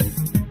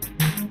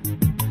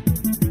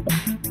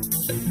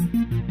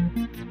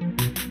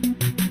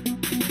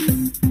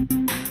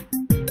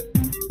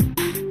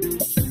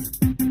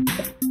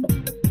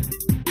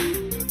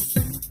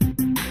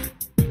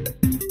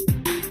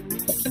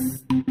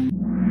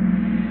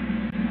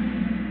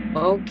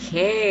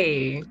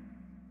 Okay.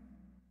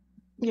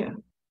 Yeah.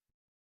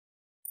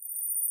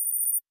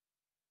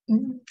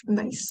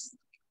 Nice.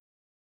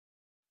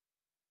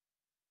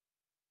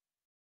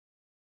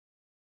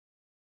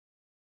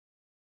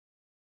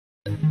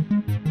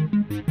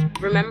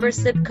 Remember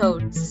zip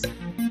codes.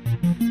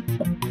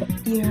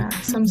 Yeah,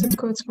 some zip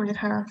codes might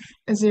have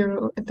a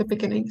 0 at the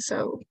beginning,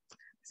 so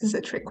this is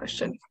a trick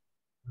question.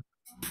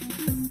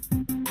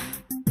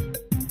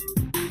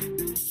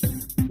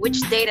 Which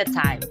data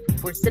type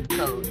for zip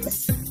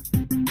codes?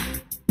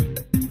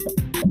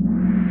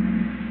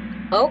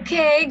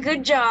 Okay,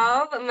 good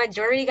job.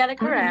 Majority got it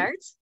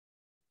correct.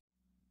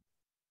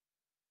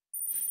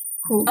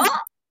 Cool. Oh,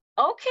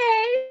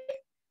 okay.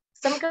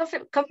 Some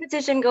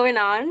competition going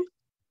on.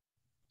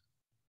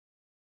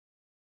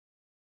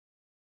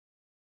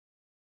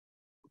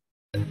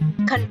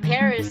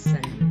 Comparison,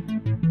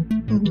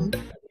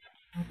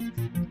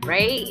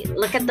 right?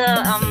 Look at the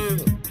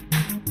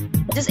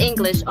just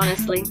English,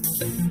 honestly.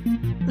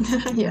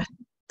 Yeah.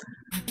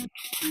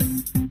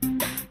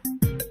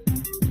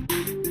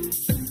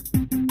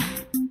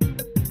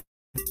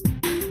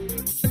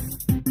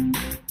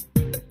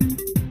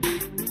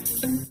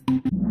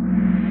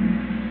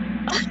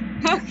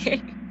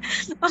 Okay,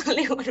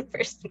 only one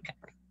person got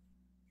it.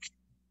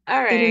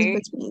 All It is right.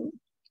 between.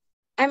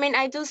 I mean,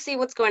 I do see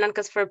what's going on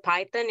because for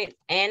Python, it's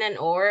and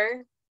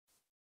or.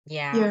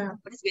 Yeah.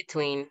 What is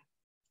between?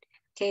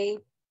 Okay.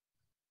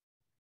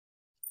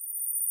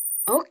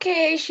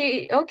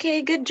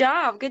 Okay, good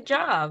job, good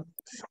job.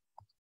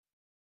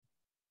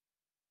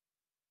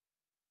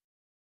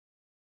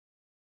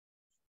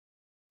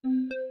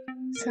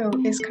 So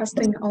is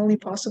casting only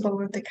possible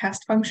with the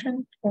cast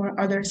function, or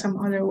are there some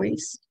other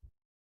ways?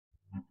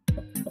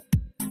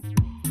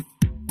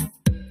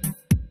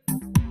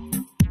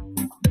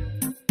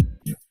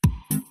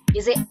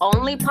 Is it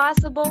only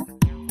possible?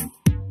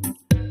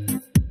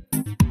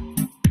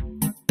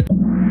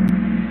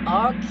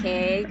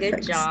 Okay, good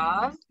Thanks.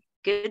 job.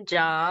 Good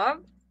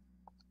job.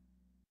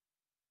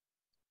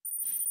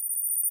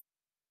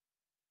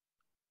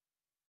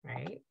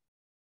 Right.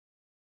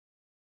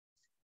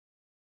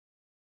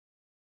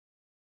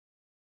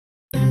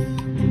 The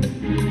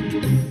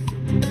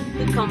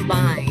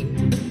combine.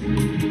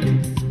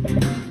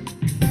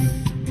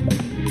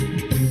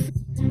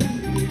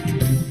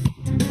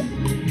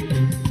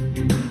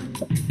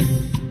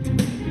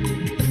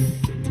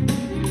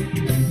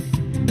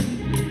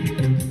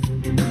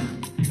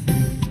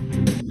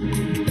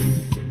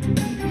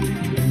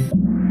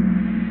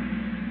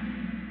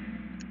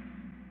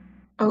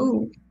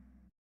 Oh,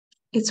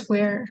 it's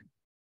where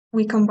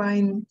we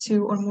combine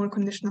 2 or more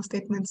conditional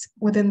statements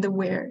within the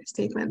where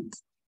statement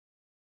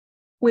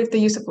with the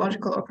use of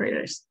logical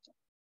operators.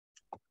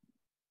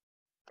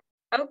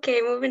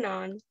 Okay, moving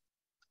on.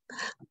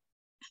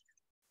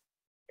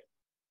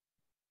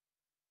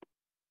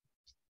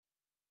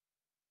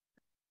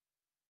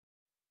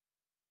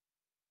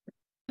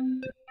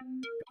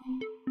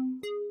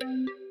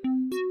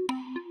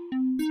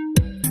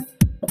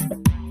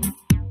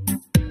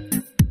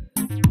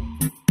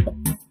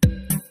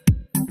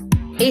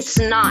 It's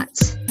not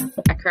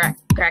a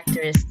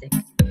characteristic.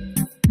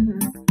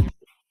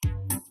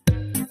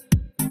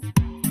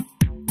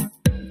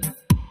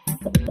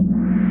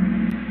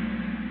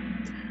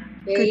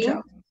 Good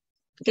job.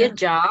 Good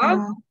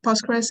job.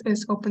 Postgres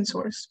is open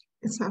source.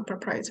 It's not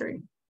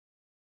proprietary.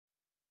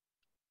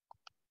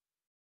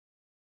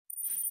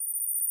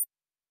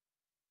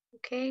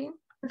 Okay.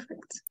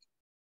 Perfect.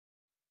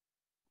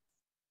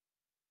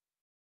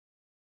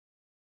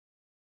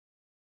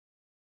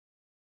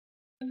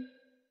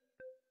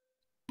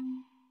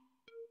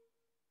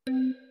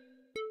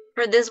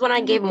 For this one,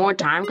 I gave more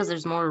time because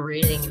there's more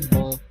reading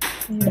involved.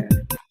 Yeah.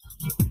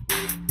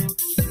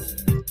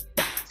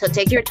 So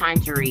take your time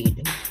to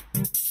read.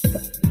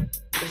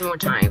 There's more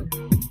time.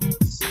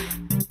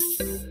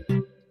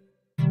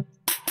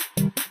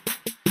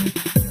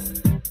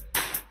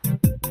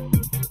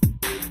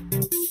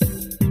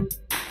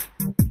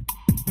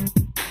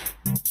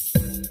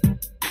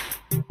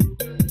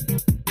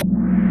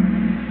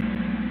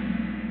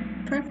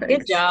 Perfect.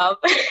 Good job.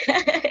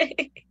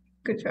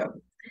 Good job.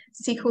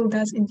 SQL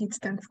does indeed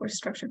stand for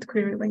Structured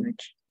Query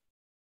Language.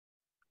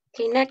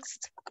 Okay,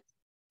 next.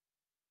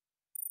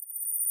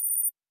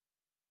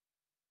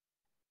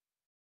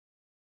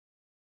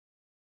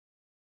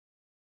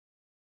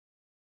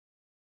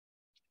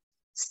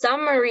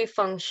 Summary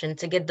function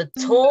to get the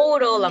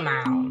total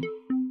amount.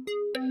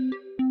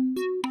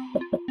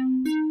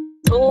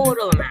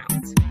 Total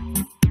amount.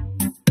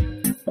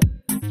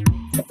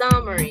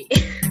 Summary.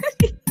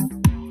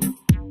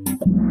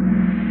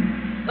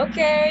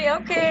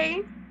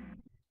 Okay.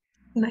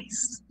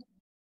 Nice.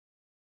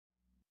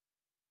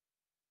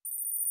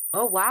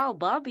 Oh, wow,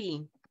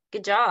 Bobby.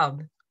 Good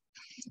job.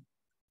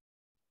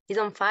 He's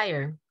on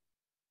fire.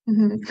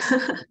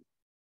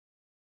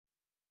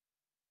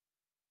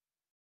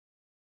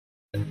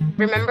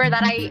 Remember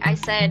that I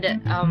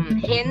said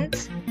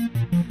hint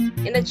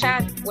in the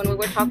chat when we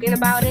were talking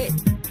about it?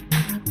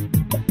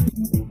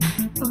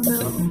 Oh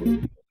no.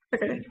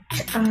 Okay.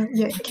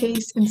 Yeah,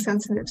 case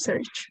insensitive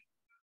search.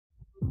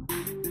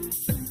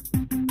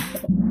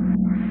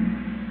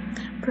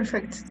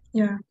 Perfect.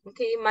 Yeah.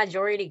 Okay,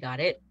 majority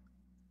got it.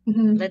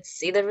 Let's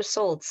see the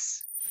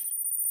results.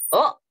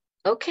 Oh,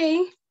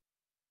 okay.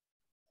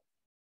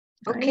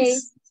 Okay.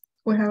 Nice.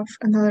 We have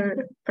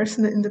another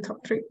person in the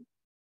top 3.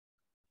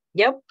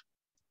 Yep.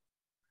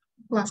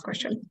 Last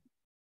question.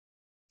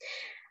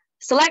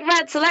 Select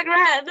red, select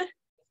red.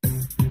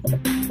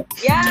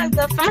 Yes,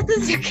 the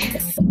fastest you can.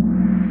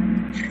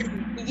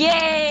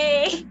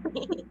 Yay!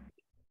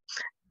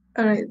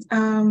 All right.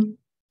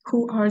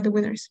 Who are the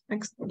winners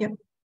next? Yep.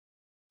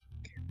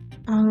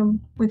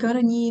 We're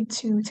gonna need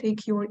to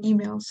take your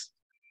emails.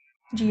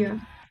 Gia.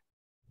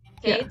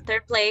 Okay, Yeah.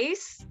 third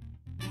place.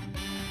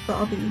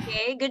 Bobby.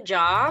 Okay, good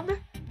job.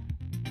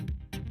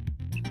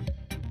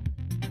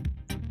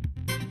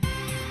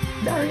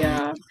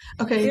 Daria.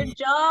 Okay. Good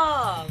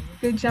job.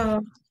 Good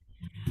job.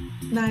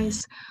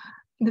 Nice.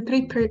 The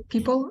 3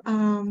 people.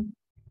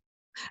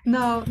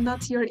 No,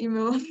 not your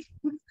email.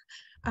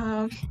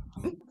 Oh,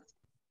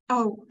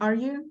 are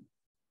you?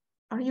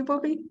 Are you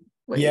Bobby?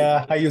 Wait.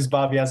 Yeah, I use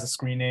Bobby as a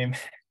screen name.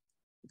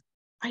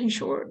 Are you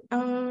sure?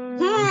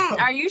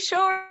 Are you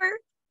sure?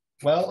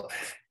 Well,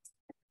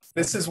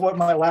 this is what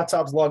my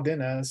laptop's logged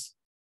in as.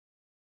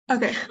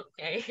 Okay.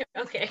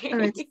 Okay. All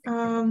right.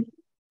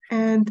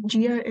 And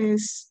Gia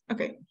is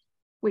okay.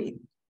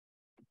 Wait.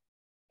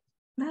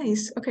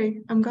 Nice. Okay,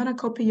 I'm gonna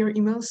copy your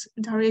emails.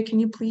 Daria, can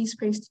you please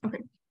paste?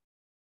 Okay.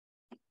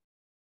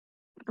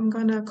 I'm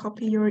gonna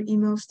copy your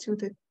emails to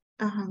the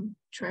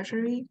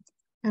treasury,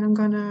 and I'm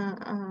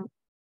gonna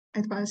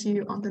advise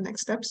you on the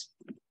next steps.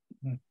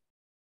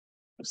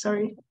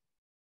 Sorry.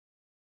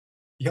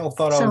 Y'all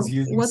thought I was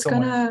using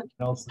someone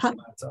else's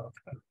laptop.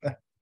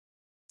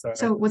 Sorry.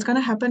 So what's gonna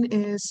happen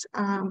is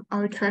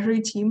our treasury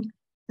team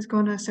is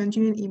gonna send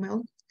you an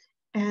email,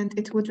 and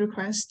it would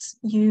request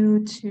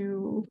you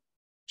to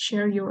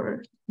share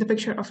the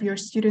picture of your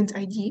student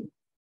ID.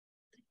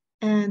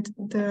 And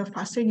the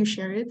faster you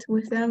share it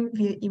with them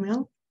via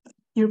email,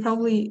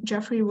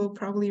 Jeffrey will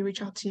probably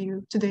reach out to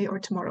you today or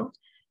tomorrow.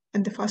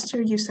 And the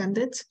faster you send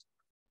it,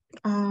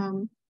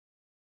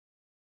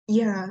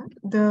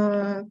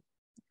 the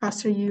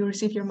faster you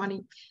receive your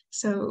money.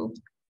 So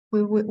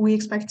we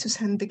expect to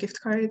send the gift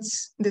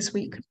cards this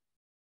week.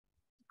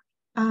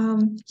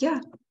 Yeah,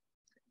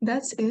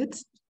 that's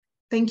it.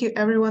 Thank you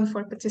everyone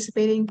for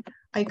participating.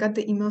 I got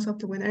the emails of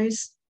the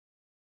winners.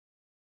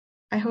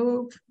 I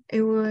hope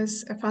it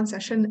was a fun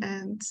session,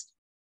 and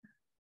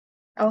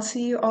I'll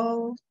see you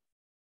all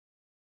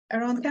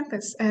around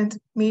campus and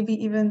maybe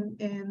even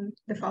in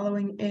the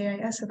following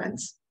AIS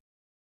events.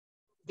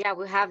 Yeah,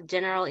 we have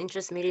general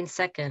interest meeting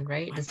second,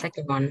 right? The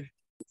second one.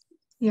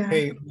 Yeah.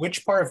 Hey,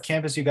 which part of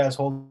campus you guys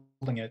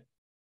holding it?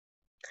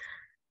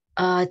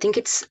 I think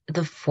it's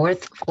the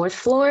fourth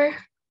floor.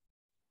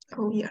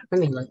 Oh yeah.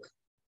 Let me look.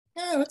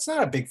 Yeah, it's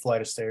not a big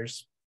flight of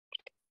stairs.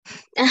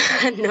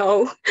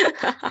 No.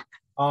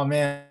 Oh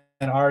man,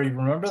 Ari,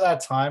 remember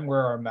that time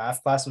where our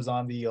math class was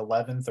on the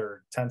 11th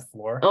or 10th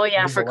floor? Oh It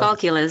yeah, was for 11th.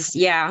 calculus.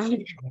 Yeah.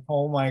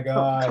 Oh my Oh,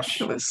 gosh.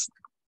 calculus.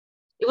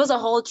 It was a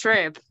whole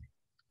trip.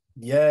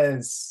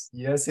 Yes,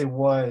 yes, it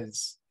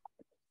was.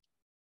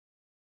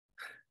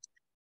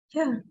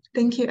 Yeah,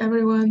 thank you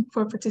everyone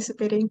for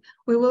participating.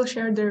 We will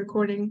share the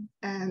recording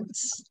and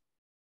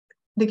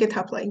the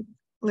GitHub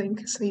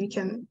link so you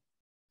can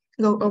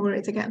go over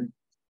it again.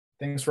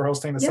 Thanks for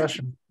hosting the Yeah.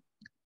 session.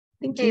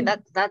 Thank Okay, you.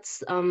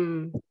 that's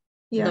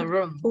Yeah, the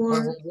room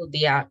where for we will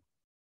be at.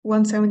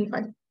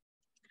 175.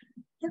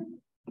 Yeah.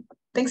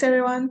 Thanks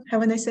everyone.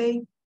 Have a nice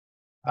day.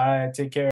 All right, take care.